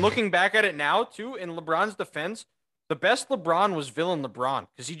 And looking back at it now too, in LeBron's defense, the best LeBron was villain LeBron,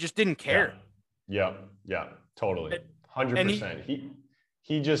 because he just didn't care. Yeah, totally, 100%.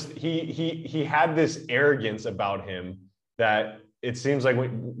 he had this arrogance about him that it seems like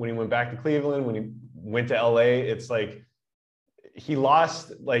when he went back to Cleveland, when he went to LA, it's like he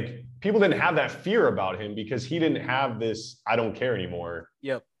lost, like people didn't have that fear about him because he didn't have this I don't care anymore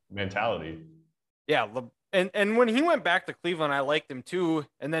mentality. Yeah, and when he went back to Cleveland, I liked him too.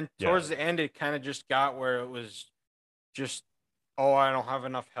 And then towards the end, it kind of just got where it was just, oh, I don't have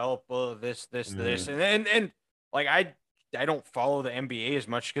enough help. Oh, this, and like I don't follow the NBA as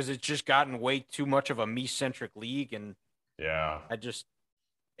much because it's just gotten way too much of a me-centric league, and it just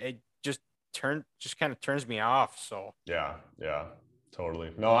kind of turns me off. So yeah,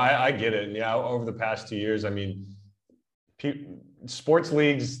 totally. No, I get it. And yeah, over the past 2 years, I mean, sports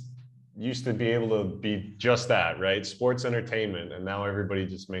leagues used to be able to be just that, right? Sports entertainment, and now everybody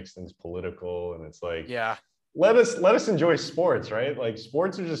just makes things political, and it's like, let us enjoy sports, right? Like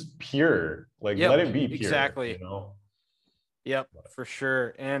sports are just pure. Like let it be pure. Exactly. You know? Yep, for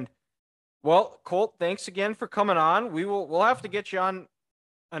sure. And well, Colt, thanks again for coming on. We'll have to get you on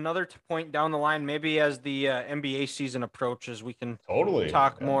another point down the line, maybe as the NBA season approaches. We can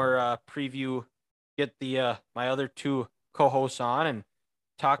talk more preview, get the my other two co-hosts on and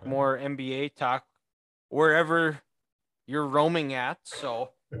talk more NBA, talk wherever you're roaming at.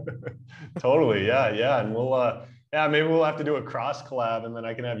 So totally. Yeah. And we'll maybe we'll have to do a cross collab, and then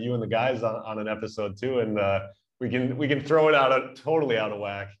I can have you and the guys on an episode too. And we can throw it totally out of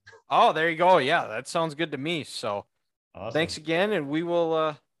whack. Oh, there you go. Yeah, that sounds good to me. So awesome. Thanks again, and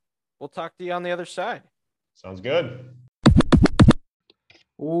we'll talk to you on the other side. Sounds good.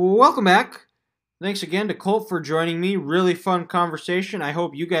 Welcome back. Thanks again to Colt for joining me. Really fun conversation. I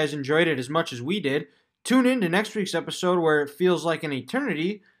hope you guys enjoyed it as much as we did. Tune in to next week's episode where it feels like an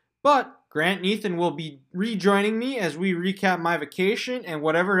eternity, but Grant and Ethan will be rejoining me as we recap my vacation and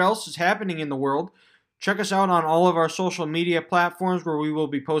whatever else is happening in the world. Check us out on all of our social media platforms where we will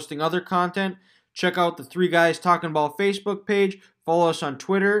be posting other content. Check out the Three Guys Talking Ball Facebook page. Follow us on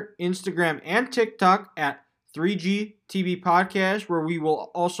Twitter, Instagram, and TikTok at 3GTB Podcast, where we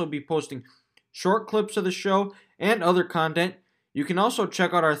will also be posting short clips of the show and other content. You can also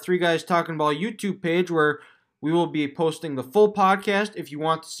check out our Three Guys Talking Ball YouTube page, where we will be posting the full podcast if you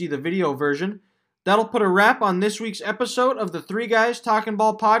want to see the video version. That'll put a wrap on this week's episode of the Three Guys Talking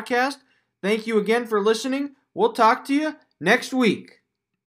Ball podcast. Thank you again for listening. We'll talk to you next week.